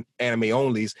Titan anime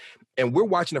onlys, and we're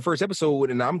watching the first episode,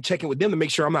 and I'm checking with them to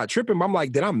make sure I'm not tripping. I'm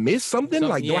like, did I miss something?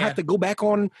 Like, do I have to go back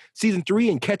on season 3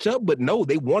 and catch up? But no,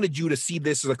 they wanted you to see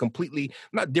this as a completely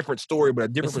not different story, but a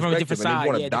different perspective, different and side. they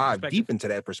want to Yeah, dive deep into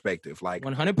that perspective. Like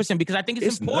 100%, because I think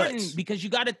it's important nuts. because you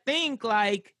got to think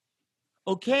like,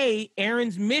 okay,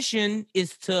 Aaron's mission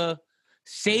is to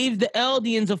save the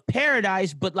Eldians of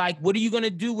paradise, but like, what are you going to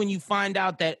do when you find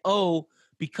out that, oh,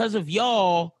 because of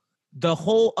y'all, the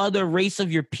whole other race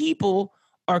of your people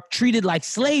are treated like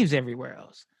slaves everywhere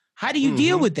else? How do you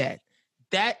deal with that?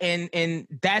 That and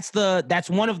that's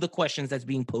one of the questions that's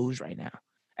being posed right now.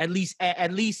 At least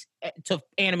to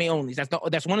anime onlys.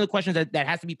 That's one of the questions that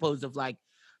has to be posed of like,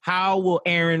 how will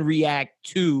Aaron react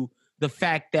to the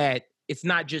fact that it's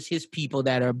not just his people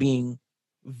that are being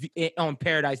on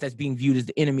paradise that's being viewed as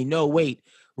the enemy. No, wait,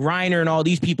 Reiner and all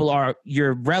these people are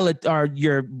your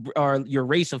your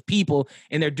race of people,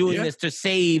 and they're doing this to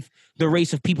save the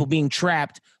race of people being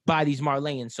trapped by these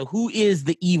Marleyans. So who is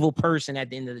the evil person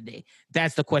at the end of the day?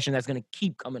 That's the question that's going to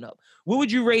keep coming up. What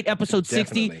would you rate episode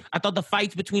 60? I thought the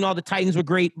fights between all the Titans were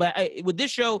great, but with this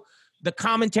show, the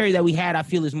commentary that we had, I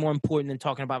feel, is more important than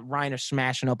talking about Reiner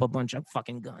smashing up a bunch of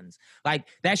fucking guns. Like,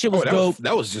 that shit was dope.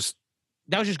 That was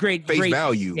just great. Face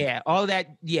value. Yeah, all of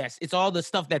that. Yes, it's all the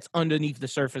stuff that's underneath the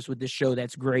surface with this show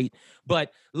that's great.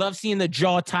 But love seeing the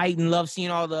Jaw Titan. Love seeing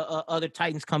all the other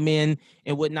Titans come in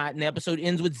and whatnot. And the episode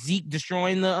ends with Zeke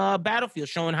destroying the battlefield,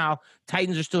 showing how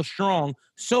Titans are still strong.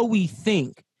 So we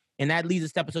think. And that leads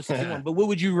us to episode 61. But what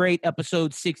would you rate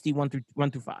episode 60, 1 through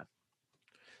 5?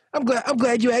 I'm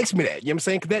glad you asked me that. You know what I'm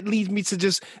saying? Because that leads me to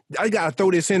just, I got to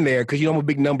throw this in there because, I'm a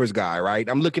big numbers guy, right?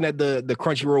 I'm looking at the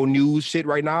Crunchyroll news shit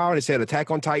right now, and it said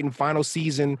Attack on Titan final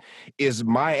season is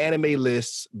My Anime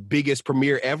List's biggest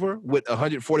premiere ever with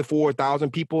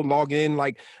 144,000 people logging in,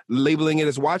 like labeling it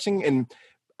as watching. And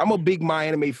I'm a big My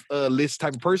Anime List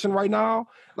type of person right now.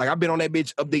 Like, I've been on that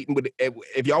bitch updating with,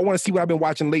 if y'all want to see what I've been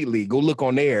watching lately, go look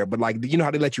on there. But like, you know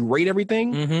how they let you rate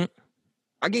everything? Mm-hmm.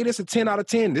 I gave this a 10 out of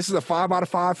 10. This is a 5 out of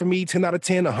 5 for me, 10 out of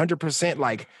 10, 100%.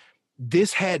 Like,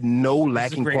 this had no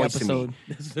lacking points to me.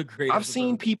 This is a great I've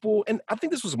seen people, and I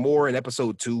think this was more in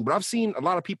episode 2, but I've seen a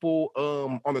lot of people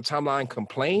on the timeline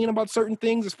complain about certain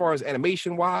things as far as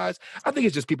animation-wise. I think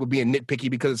it's just people being nitpicky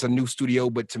because it's a new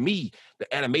studio, but to me,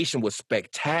 the animation was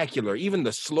spectacular. Even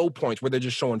the slow points where they're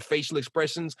just showing facial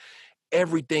expressions,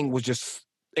 everything was just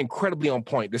incredibly on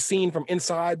point. The scene from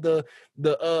inside the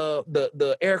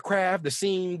aircraft, the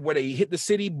scene where they hit the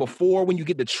city before, when you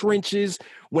get the trenches,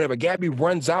 whenever Gabby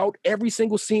runs out, every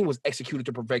single scene was executed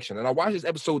to perfection. And I watched this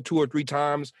episode 2 or 3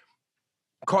 times,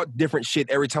 caught different shit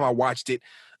every time I watched it,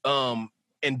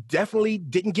 and definitely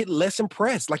didn't get less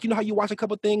impressed. Like, you know how you watch a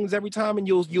couple things every time and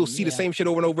you'll see the same shit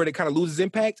over and over and it kind of loses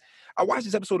impact? I watched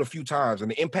this episode a few times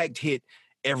and the impact hit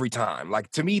every time. Like,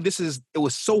 to me, it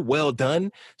was so well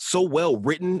done, so well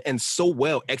written, and so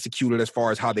well executed as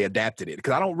far as how they adapted it.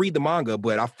 Because I don't read the manga,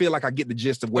 but I feel like I get the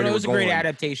gist of where it was going. It was a great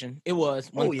adaptation. It was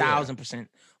 1,000%.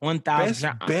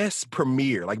 1,000%. Best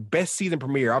premiere, like best season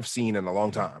premiere I've seen in a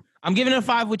long time. I'm giving it a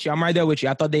 5 with you. I'm right there with you.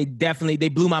 I thought they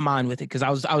blew my mind with it because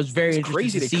I was very interested.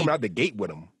 Crazy they come out the gate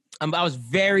with them. I was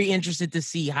very interested to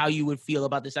see how you would feel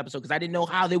about this episode because I didn't know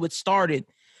how they would start it.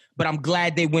 But I'm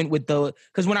glad they went with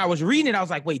because when I was reading it, I was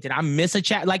like, wait, did I miss a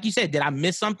chat? Like you said, did I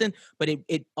miss something? But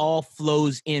it all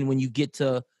flows in when you get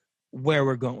to where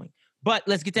we're going. But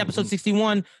let's get to episode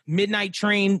 61, Midnight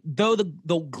Train. Though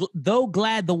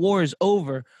glad the war is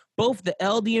over, both the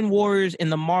Eldian warriors and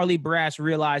the Marley brass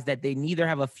realize that they neither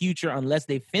have a future unless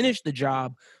they finish the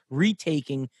job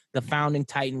retaking the founding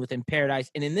Titan within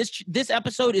paradise. And in this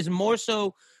episode is more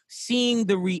so seeing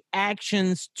the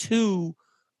reactions to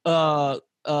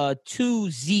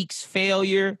Zeke's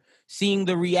failure, seeing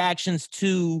the reactions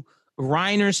to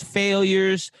Reiner's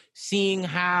failures, seeing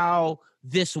how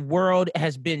this world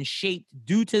has been shaped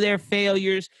due to their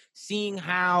failures, seeing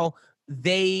how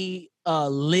they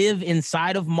live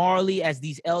inside of Marley as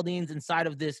these Eldians inside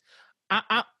of this.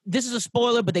 This is a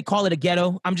spoiler, but they call it a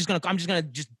ghetto. I'm just gonna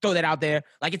throw that out there.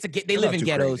 Like, they live in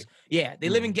ghettos. Crazy. Yeah, they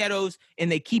live in ghettos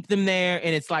and they keep them there.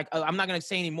 And it's like, I'm not gonna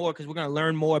say any more because we're gonna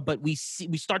learn more. But we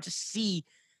start to see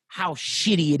how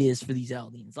shitty it is for these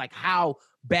Eldians, like how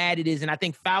bad it is. And I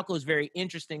think Falco is very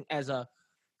interesting as a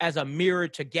mirror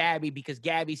to Gabby because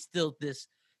Gabby's still this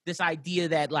this idea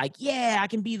that like, yeah, I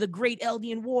can be the great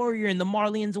Eldian warrior and the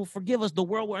Marleyans will forgive us. The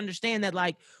world will understand that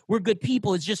like we're good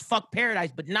people. It's just fuck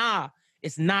paradise. But nah,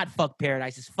 it's not fuck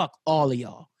paradise. It's fuck all of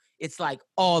y'all. It's like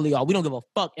all of y'all. We don't give a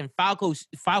fuck. And Falco's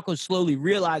slowly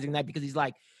realizing that because he's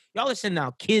like, y'all are sending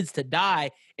out kids to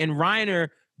die. And Reiner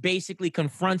basically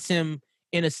confronts him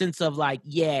in a sense of like,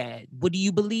 yeah, what do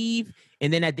you believe?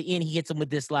 And then at the end, he hits him with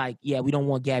this like, yeah, we don't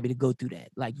want Gabby to go through that.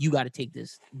 Like, you got to take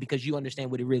this because you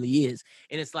understand what it really is.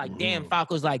 And it's like, damn,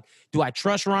 Falco's like, do I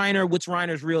trust Reiner? What's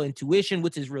Reiner's real intuition?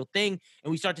 What's his real thing?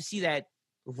 And we start to see that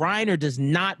Reiner does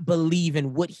not believe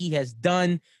in what he has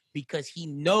done because he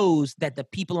knows that the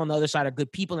people on the other side are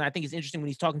good people. And I think it's interesting when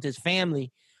he's talking to his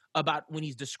family about when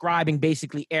he's describing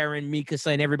basically Eren, Mikasa,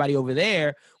 and everybody over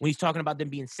there, when he's talking about them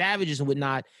being savages and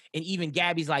whatnot. And even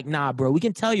Gabby's like, nah, bro, we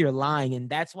can tell you're lying. And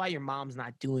that's why your mom's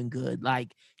not doing good.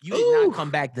 Like, you did not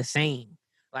come back the same.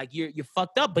 Like, you're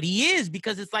fucked up. But he is,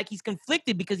 because it's like he's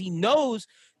conflicted because he knows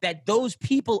that those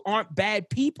people aren't bad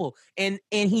people. And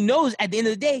he knows at the end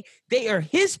of the day, they are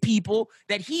his people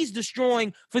that he's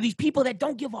destroying for these people that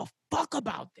don't give a fuck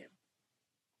about them.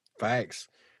 Facts.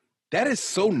 That is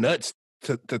so nuts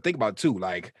to think about too.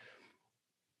 Like,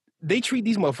 they treat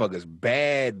these motherfuckers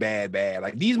bad.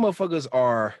 Like, these motherfuckers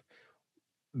are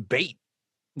bait.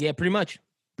 Yeah, pretty much,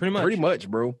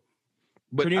 bro.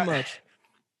 But pretty much.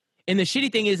 And the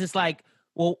shitty thing is, it's like,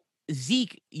 well,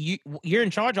 Zeke, you're in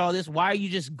charge of all this. Why are you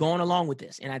just going along with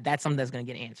this? And that's something that's going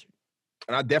to get answered.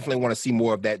 And I definitely want to see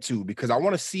more of that too, because I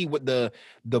want to see what the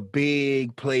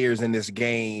big players in this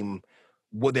game,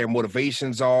 what their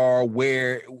motivations are,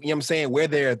 where, you know what I'm saying, where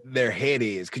their head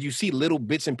is. Because you see little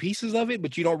bits and pieces of it,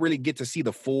 but you don't really get to see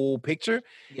the full picture.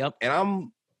 Yep. And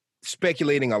I'm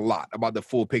speculating a lot about the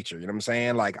full picture. You know what I'm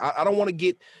saying? Like, I don't want to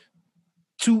get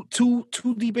too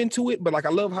deep into it, but like, I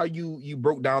love how you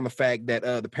broke down the fact that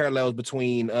the parallels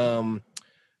between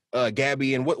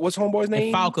Gabby and what's homeboy's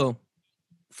name? And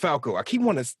Falco. I keep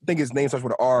wanting to think his name starts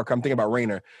with an R. I'm thinking about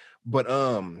Reiner. But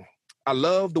I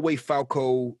love the way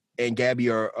Falco and Gabby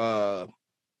are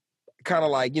kind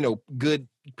of like, you know, good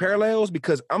parallels,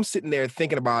 because I'm sitting there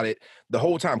thinking about it the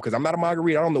whole time, because I'm not a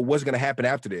Marguerite. I don't know what's going to happen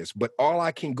after this, but all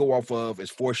I can go off of is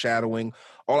foreshadowing.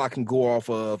 All I can go off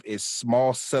of is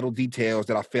small, subtle details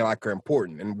that I feel like are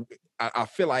important. And I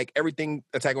feel like everything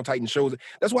Attack on Titan shows,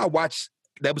 that's why I watch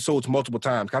the episodes multiple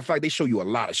times. I feel like they show you a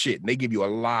lot of shit, and they give you a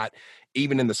lot,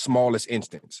 even in the smallest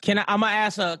instance. I'm going to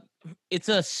ask it's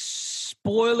a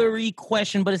spoilery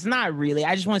question, but it's not really.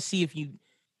 I just want to see if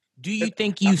do you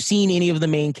think you've seen any of the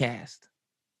main cast?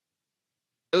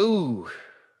 Ooh,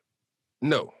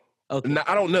 no. Okay. No,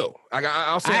 I don't know.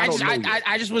 I'll say I don't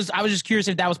know. I was just curious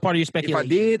if that was part of your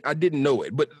speculation. I didn't know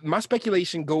it. But my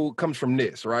speculation comes from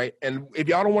this, right? And if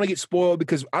y'all don't want to get spoiled,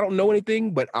 because I don't know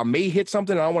anything, but I may hit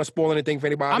something, and I don't want to spoil anything for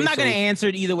anybody. I'm not going to answer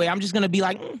it either way. I'm just going to be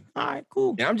like, all right,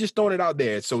 cool. And I'm just throwing it out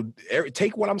there. So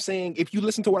take what I'm saying. If you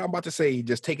listen to what I'm about to say,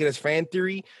 just take it as fan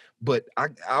theory. But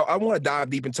I want to dive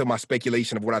deep into my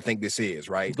speculation of what I think this is,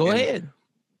 right? Go ahead.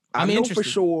 I know for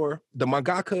sure the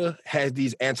mangaka has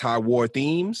these anti-war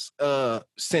themes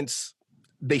since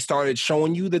they started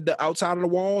showing you the outside of the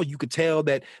wall. You could tell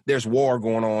that there's war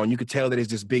going on. You could tell that it's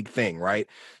this big thing, right?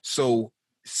 So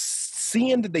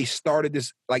seeing that they started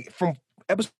this, like from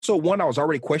episode 1, I was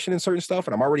already questioning certain stuff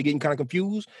and I'm already getting kind of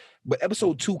confused. But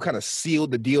episode 2 kind of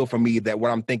sealed the deal for me that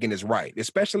what I'm thinking is right,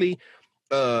 especially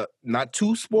not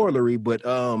too spoilery, but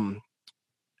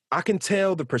I can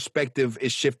tell the perspective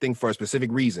is shifting for a specific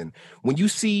reason. When you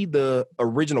see the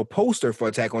original poster for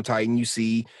Attack on Titan, you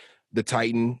see the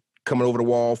Titan coming over the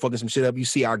wall, fucking some shit up. You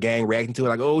see our gang reacting to it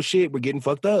like, oh shit, we're getting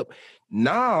fucked up.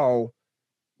 Now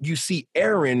you see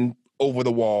Eren over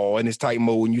the wall in his Titan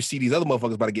mode, and you see these other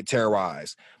motherfuckers about to get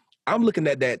terrorized. I'm looking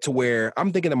at that to where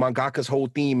I'm thinking the mangaka's whole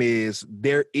theme is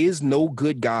there is no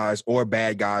good guys or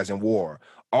bad guys in war.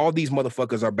 All these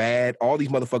motherfuckers are bad. All these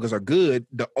motherfuckers are good.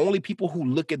 The only people who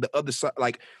look at the other side,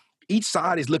 like each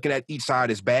side is looking at each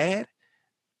side as bad,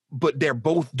 but they're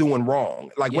both doing wrong.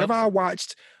 Like whenever I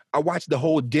watched the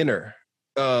whole dinner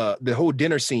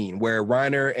scene where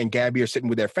Reiner and Gabby are sitting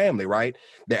with their family, right?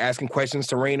 They're asking questions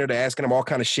to Reiner. They're asking him all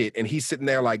kind of shit. And he's sitting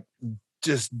there like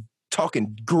just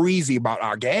talking greasy about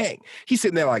our gang. He's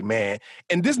sitting there like, man,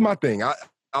 and this is my thing.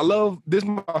 I love, this is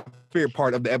my favorite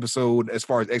part of the episode as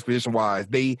far as exposition wise.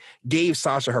 They gave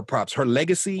Sasha her props. Her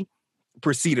legacy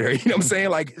preceded her. You know what I'm saying?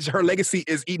 Like her legacy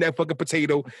is eating that fucking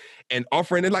potato and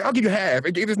offering it. Like, I'll give you half.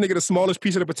 And gave this nigga the smallest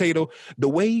piece of the potato. The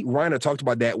way Reiner talked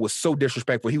about that was so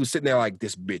disrespectful. He was sitting there like,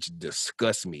 this bitch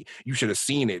disgusts me. You should have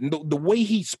seen it. And the way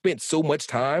he spent so much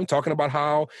time talking about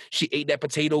how she ate that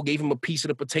potato, gave him a piece of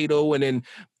the potato, and then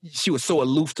she was so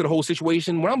aloof to the whole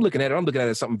situation. When I'm looking at it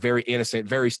as something very innocent,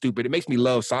 very stupid. It makes me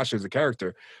love Sasha as a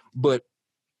character. But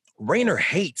Reiner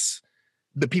hates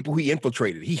the people he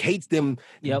infiltrated. He hates them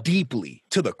deeply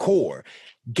to the core.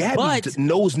 Gabby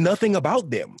knows nothing about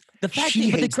them. She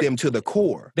hates them to the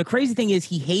core. The crazy thing is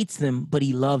he hates them, but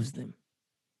he loves them.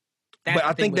 But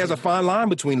I think there's a fine line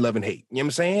between love and hate. You know what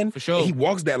I'm saying? For sure. He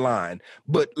walks that line.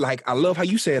 But like, I love how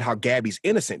you said how Gabby's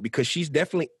innocent, because she's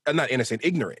definitely not innocent,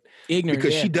 ignorant.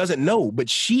 Because she doesn't know, but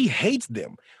she hates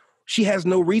them. She has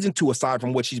no reason to, aside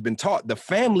from what she's been taught. The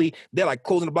family, they're like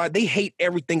closing the blind. They hate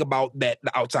everything about the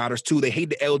outsiders too. They hate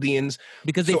the Eldians.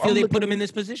 Because they feel they put them in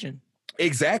this position.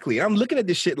 Exactly. I'm looking at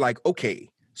this shit like, okay,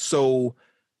 so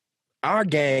our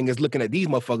gang is looking at these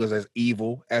motherfuckers as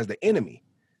evil, as the enemy.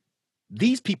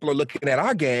 These people are looking at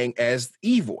our gang as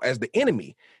evil, as the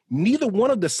enemy. Neither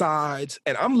one of the sides,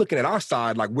 and I'm looking at our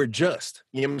side like we're just.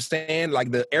 You know what I'm saying?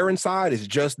 Like the Eren side is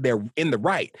just, they're in the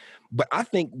right. But I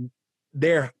think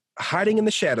they're hiding in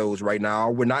the shadows right now.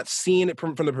 We're not seeing it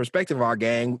from the perspective of our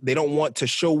gang. They don't want to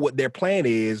show what their plan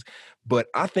is, but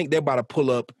I think they're about to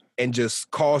pull up and just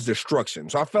cause destruction.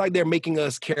 So I feel like they're making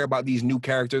us care about these new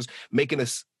characters, making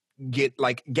us get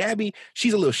like Gabby.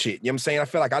 She's a little shit. You know what I'm saying? I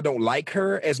feel like I don't like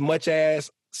her as much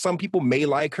as some people may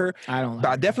like her. I don't like but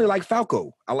her. I definitely like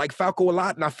Falco. I like Falco a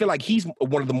lot, and I feel like he's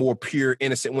one of the more pure,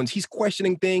 innocent ones. He's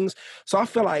questioning things. So I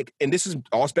feel like, and this is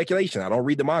all speculation, I don't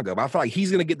read the manga, but I feel like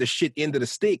he's going to get the shit end of the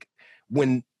stick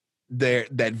when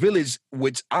that village,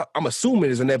 which I'm assuming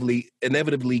is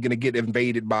inevitably going to get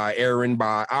invaded by Eren,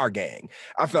 by our gang.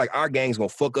 I feel like our gang's going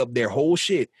to fuck up their whole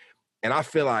shit, and I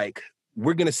feel like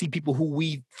we're going to see people who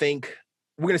we think,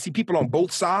 we're going to see people on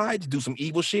both sides do some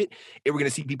evil shit, and we're going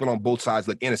to see people on both sides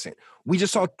look innocent. We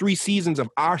just saw 3 seasons of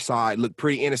our side look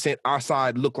pretty innocent. Our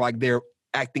side look like they're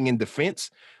acting in defense,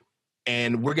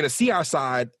 and we're going to see our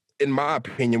side, in my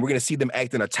opinion, we're going to see them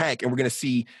act in attack, and we're going to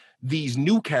see these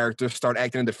new characters start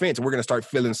acting in defense, and we're going to start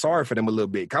feeling sorry for them a little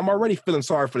bit. I'm already feeling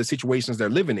sorry for the situations they're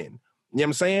living in. You know what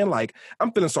I'm saying? Like,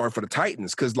 I'm feeling sorry for the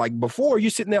Titans, because like before,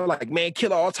 you're sitting there like, man,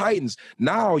 kill all Titans.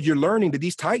 Now you're learning that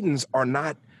these Titans are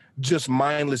not just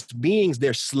mindless beings.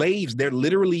 They're slaves. They're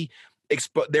literally,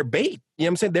 they're bait. You know what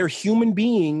I'm saying? They're human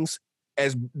beings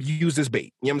as used as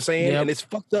bait. You know what I'm saying? Yep. And it's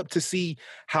fucked up to see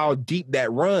how deep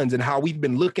that runs and how we've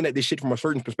been looking at this shit from a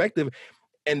certain perspective.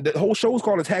 And the whole show is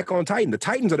called Attack on Titan. The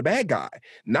Titans are the bad guy.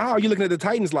 Now you're looking at the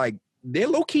Titans like they're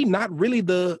low-key not really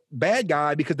the bad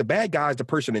guy, because the bad guy is the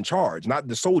person in charge, not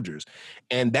the soldiers.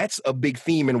 And that's a big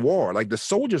theme in war. Like, the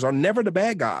soldiers are never the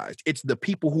bad guys. It's the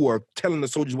people who are telling the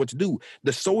soldiers what to do.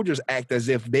 The soldiers act as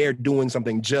if they're doing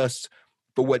something just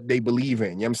for what they believe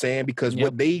in. You know what I'm saying? Because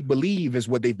what they believe is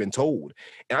what they've been told.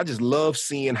 And I just love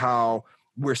seeing how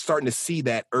we're starting to see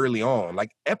that early on.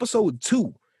 Like episode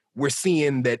 2, we're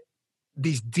seeing that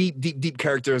these deep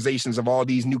characterizations of all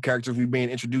these new characters we've been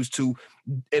introduced to,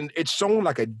 and it's shown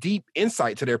like a deep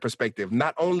insight to their perspective,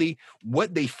 not only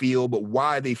what they feel, but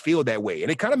why they feel that way. And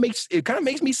it kind of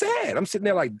makes me sad. I'm sitting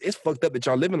there like, it's fucked up that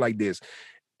y'all living like this,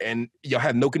 and y'all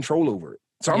have no control over it.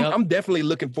 So I'm definitely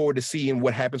looking forward to seeing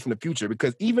what happens from the future,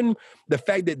 because even the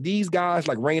fact that these guys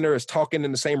like Reiner is talking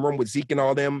in the same room with Zeke and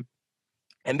all them,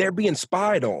 and they're being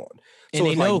spied on. So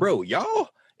it's like, bro, y'all.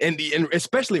 And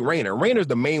especially Reiner. Rainer's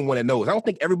the main one that knows. I don't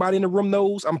think everybody in the room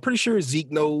knows. I'm pretty sure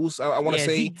Zeke knows. I want to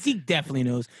say. Zeke definitely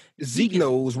knows. Zeke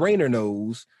knows. Reiner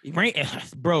knows.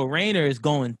 Bro, Reiner is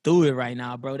going through it right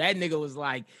now, bro. That nigga was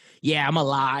like, yeah, I'm a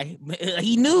lie.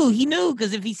 He knew.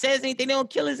 Because if he says anything, they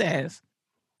don't kill his ass.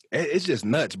 It's just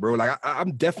nuts, bro. Like,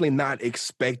 I'm definitely not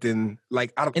expecting,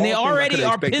 like, out of and all they already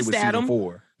are pissed at him.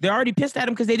 4. They're already pissed at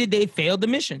him because they failed the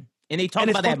mission. And they talk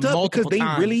about that multiple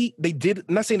times. Because they did,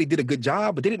 I'm not saying they did a good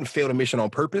job, but they didn't fail the mission on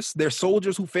purpose. They're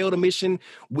soldiers who failed a mission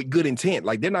with good intent.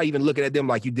 Like, they're not even looking at them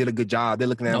like you did a good job. They're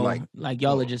looking at them like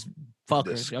y'all are just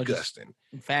fuckers. Disgusting.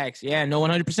 Facts. Yeah, no,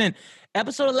 100%.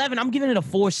 Episode 11, I'm giving it a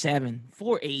 4.7,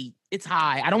 4.8. It's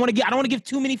high. I don't want to give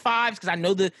too many 5s because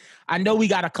I know we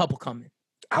got a couple coming.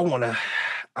 I want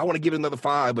to give it another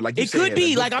 5, but like you it said, could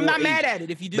be like I'm not mad at it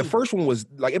if you do. The first one was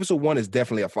like episode 1 is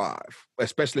definitely a 5,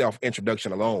 especially off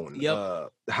introduction alone. Yep.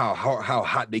 How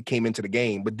hot they came into the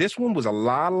game, but this one was a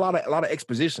lot of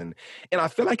exposition, and I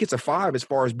feel like it's a 5 as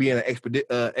far as being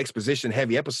an exposition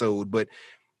heavy episode. But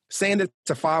saying that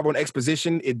it's a 5 on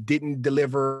exposition, it didn't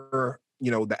deliver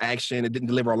the action. It didn't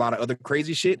deliver a lot of other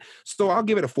crazy shit. So I'll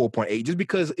give it a 4.8 just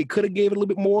because it could have gave it a little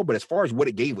bit more. But as far as what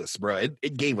it gave us, bro,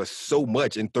 it gave us so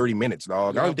much in 30 minutes,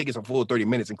 dog. I don't think it's a full 30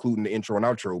 minutes, including the intro and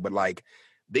outro, but like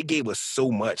they gave us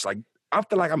so much. Like I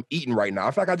feel like I'm eating right now.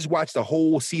 I feel like I just watched the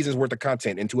whole season's worth of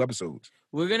content in 2 episodes.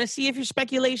 We're gonna see if your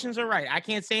speculations are right. I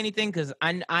can't say anything because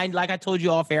I like I told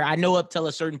you off air, I know up till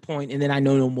a certain point and then I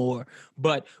know no more.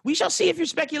 But we shall see if your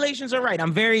speculations are right.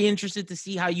 I'm very interested to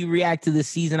see how you react to this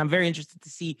season. I'm very interested to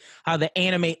see how the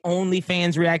anime only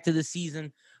fans react to this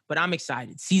season. But I'm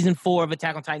excited. Season 4 of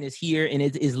Attack on Titan is here, and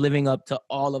it is living up to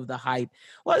all of the hype.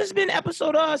 Well, this has been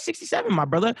episode 67, my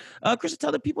brother. Chris,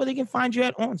 tell the people they can find you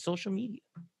on social media.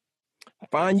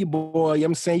 Find your boy, you know what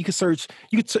I'm saying? You can search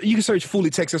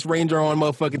Fully Texas Ranger on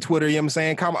motherfucking Twitter, you know what I'm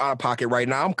saying? I'm out of pocket right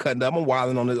now. I'm cutting up. I'm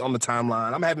wilding on the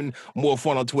timeline. I'm having more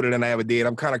fun on Twitter than I ever did.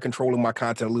 I'm kind of controlling my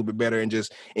content a little bit better and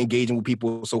just engaging with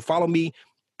people. So follow me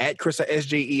at Chrissa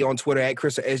SJE on Twitter, at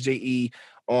Chrissa SJE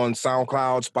on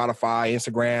SoundCloud, Spotify,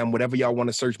 Instagram, whatever y'all want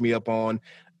to search me up on.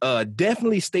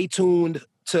 Definitely stay tuned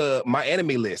to my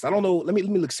anime list. I don't know. Let me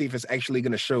look, see if it's actually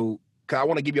going to show, because I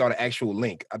want to give y'all the actual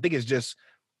link. I think it's just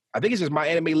my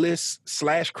anime list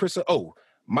 /Chrissa.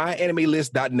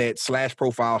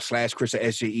 myanimelist.net/profile/Chrissa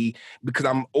SJE, because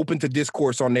I'm open to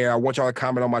discourse on there. I want y'all to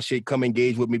comment on my shit, come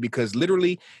engage with me, because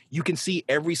literally you can see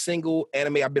every single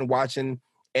anime I've been watching,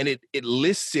 and it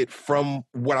lists it from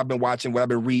what I've been watching, what I've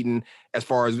been reading, as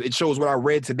far as it shows what I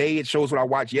read today, it shows what I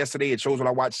watched yesterday, it shows what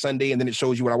I watched Sunday, and then it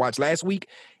shows you what I watched last week.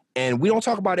 And we don't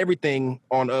talk about everything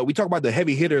on, we talk about the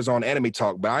heavy hitters on Anime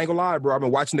Talk, but I ain't gonna lie, bro. I've been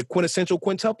watching the quintessential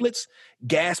quintuplets,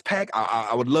 Gas Pack.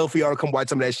 I would love for y'all to come watch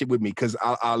some of that shit with me, because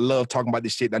I love talking about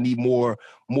this shit. I need more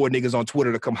niggas on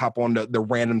Twitter to come hop on the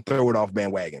random throw it off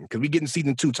bandwagon, because we getting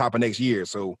season 2 top of next year.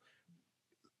 So,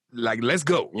 like, let's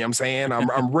go. You know what I'm saying?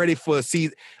 I'm ready for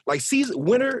season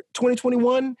winter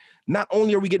 2021. Not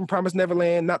only are we getting Promised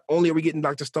Neverland, not only are we getting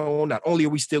Dr. Stone, not only are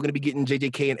we still going to be getting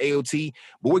JJK and AOT,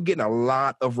 but we're getting a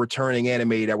lot of returning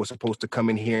anime that was supposed to come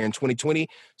in here in 2020.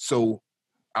 So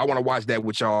I want to watch that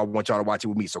with y'all. I want y'all to watch it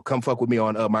with me. So come fuck with me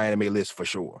on my anime list for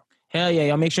sure. Hell yeah,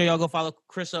 y'all make sure y'all go follow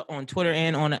Chrissa on Twitter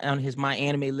and on his My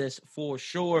Anime list for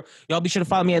sure. Y'all be sure to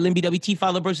follow me at LinBWT,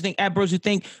 follow Bros Who Think at Bros Who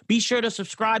Think. Be sure to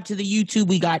subscribe to the YouTube.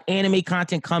 We got anime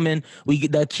content coming.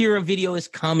 The Akira video is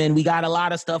coming. We got a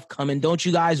lot of stuff coming. Don't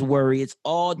you guys worry. It's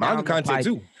all down manga content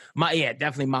too.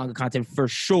 Definitely manga content for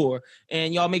sure.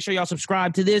 And y'all make sure y'all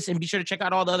subscribe to this and be sure to check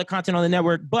out all the other content on the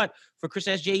network. But for Chris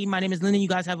SJE, my name is Lyndon. You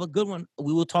guys have a good one.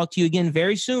 We will talk to you again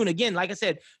very soon. Again, like I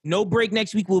said, no break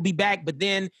next week. We'll be back, but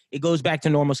then it goes back to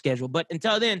normal schedule. But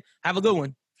until then, have a good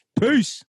one. Peace.